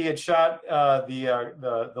fact that he had shot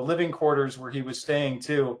the living quarters where he was staying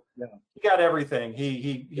too, yeah, he got everything.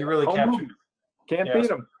 He really captured. Can't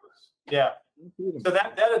beat him. Yeah. So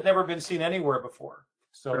that had never been seen anywhere before.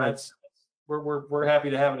 So right. We're happy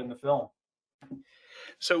to have it in the film.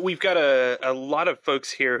 So we've got a lot of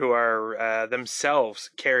folks here who are themselves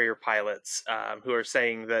carrier pilots, who are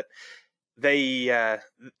saying that they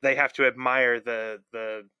have to admire the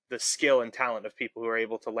skill and talent of people who are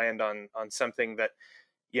able to land on something that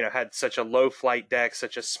had such a low flight deck,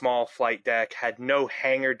 such a small flight deck, had no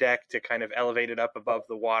hangar deck to kind of elevate it up above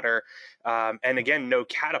the water, and again, no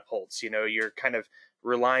catapults. You're kind of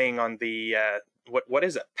relying on the what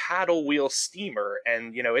is a paddle wheel steamer,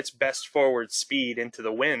 and its best forward speed into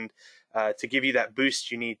the wind to give you that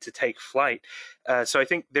boost you need to take flight. So I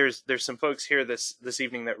think there's some folks here this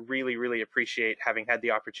evening that really appreciate having had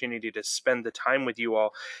the opportunity to spend the time with you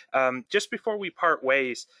all. Just before we part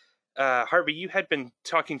ways, Harvey, you had been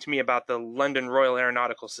talking to me about the London Royal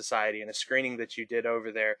Aeronautical Society and a screening that you did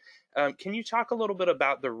over there. Can you talk a little bit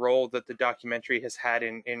about the role that the documentary has had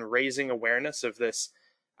in raising awareness of this,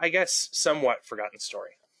 I guess, somewhat forgotten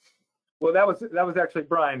story? Well, that was actually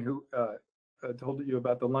Brian who told you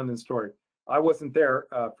about the London story. I wasn't there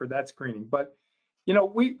for that screening, but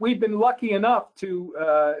we've been lucky enough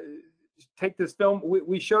to take this film.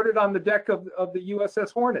 We showed it on the deck of the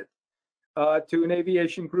USS Hornet to an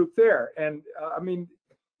aviation group there, and I mean,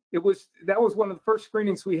 that was one of the first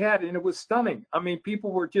screenings we had, and it was stunning. I mean,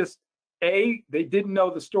 people were just A, they didn't know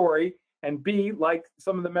the story, and B, like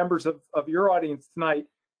some of the members of your audience tonight,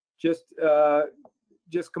 just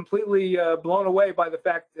completely blown away by the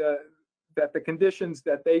fact that the conditions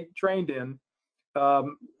that they trained in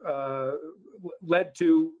led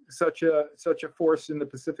to such a force in the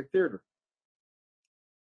Pacific Theater.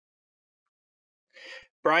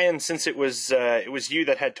 Brian, since it was you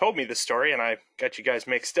that had told me the story, and I got you guys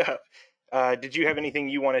mixed up, did you have anything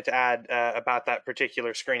you wanted to add about that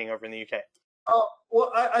particular screening over in the UK? Oh,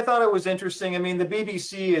 well, I thought it was interesting. I mean, the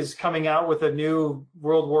BBC is coming out with a new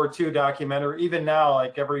World War II documentary. Even now,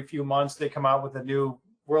 like every few months, they come out with a new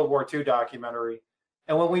World War II documentary.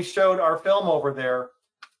 And when we showed our film over there,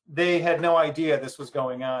 they had no idea this was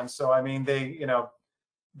going on. So, I mean, they,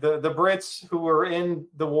 the Brits who were in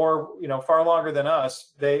the war, far longer than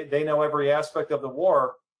us, they know every aspect of the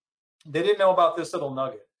war. They didn't know about this little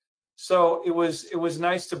nugget. So it was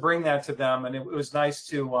nice to bring that to them, and it was nice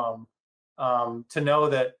to know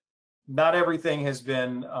that not everything has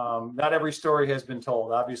been, not every story has been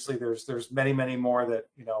told. Obviously, there's many more that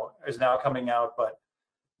is now coming out. But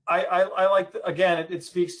I like, again, it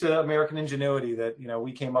speaks to American ingenuity that,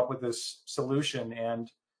 we came up with this solution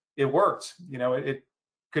and it worked. It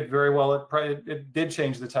could very well, it did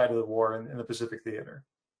change the tide of the war in the Pacific theater.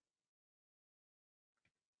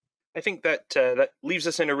 I think that that leaves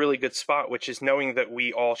us in a really good spot, which is knowing that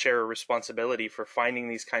we all share a responsibility for finding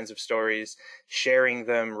these kinds of stories, sharing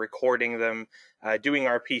them, recording them, doing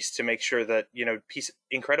our piece to make sure that,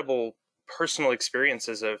 incredible personal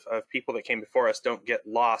experiences of people that came before us don't get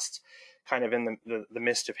lost kind of in the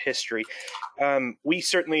mist of history. We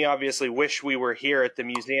certainly obviously wish we were here at the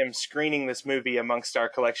museum screening this movie amongst our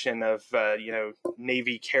collection of,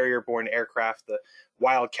 Navy carrier-borne aircraft. The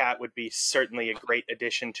Wildcat would be certainly a great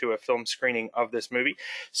addition to a film screening of this movie.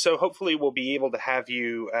 So hopefully we'll be able to have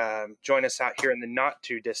you join us out here in the not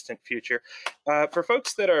too distant future. For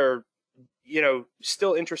folks that are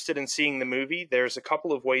still interested in seeing the movie, there's a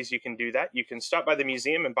couple of ways you can do that. You can stop by the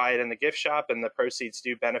museum and buy it in the gift shop, and the proceeds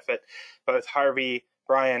do benefit both Harvey,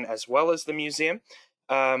 Brian, as well as the museum.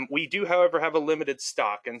 We do, however, have a limited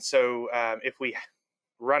stock, and so if we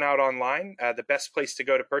run out online, the best place to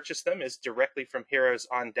go to purchase them is directly from Heroes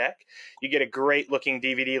on Deck. You get a great looking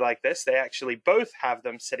DVD like this. They actually both have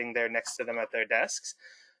them sitting there next to them at their desks.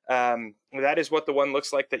 That is what the one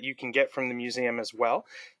looks like that you can get from the museum as well.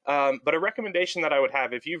 But a recommendation that I would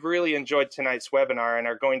have, if you've really enjoyed tonight's webinar and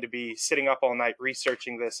are going to be sitting up all night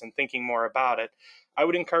researching this and thinking more about it, I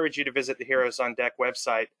would encourage you to visit the Heroes on Deck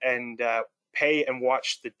website and pay and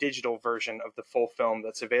watch the digital version of the full film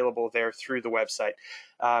that's available there through the website.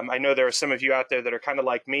 I know there are some of you out there that are kind of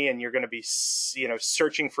like me, and you're going to be,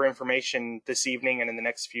 searching for information this evening and in the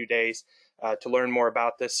next few days to learn more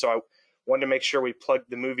about this. So I wanted to make sure we plugged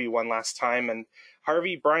the movie one last time. And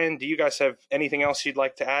Harvey, Brian, do you guys have anything else you'd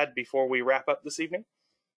like to add before we wrap up this evening?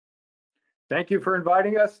 Thank you for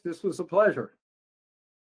inviting us. This was a pleasure.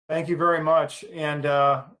 Thank you very much. And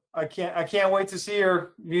I can't wait to see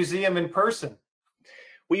your museum in person.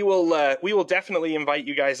 We will definitely invite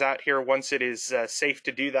you guys out here once it is safe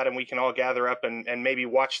to do that, and we can all gather up and maybe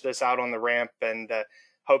watch this out on the ramp, and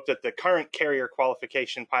hope that the current carrier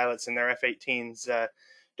qualification pilots in their F-18s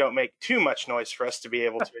don't make too much noise for us to be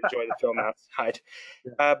able to enjoy the film outside.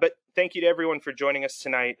 But thank you to everyone for joining us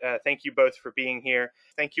tonight. Thank you both for being here.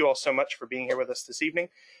 Thank you all so much for being here with us this evening.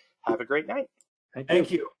 Have a great night.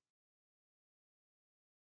 Thank you.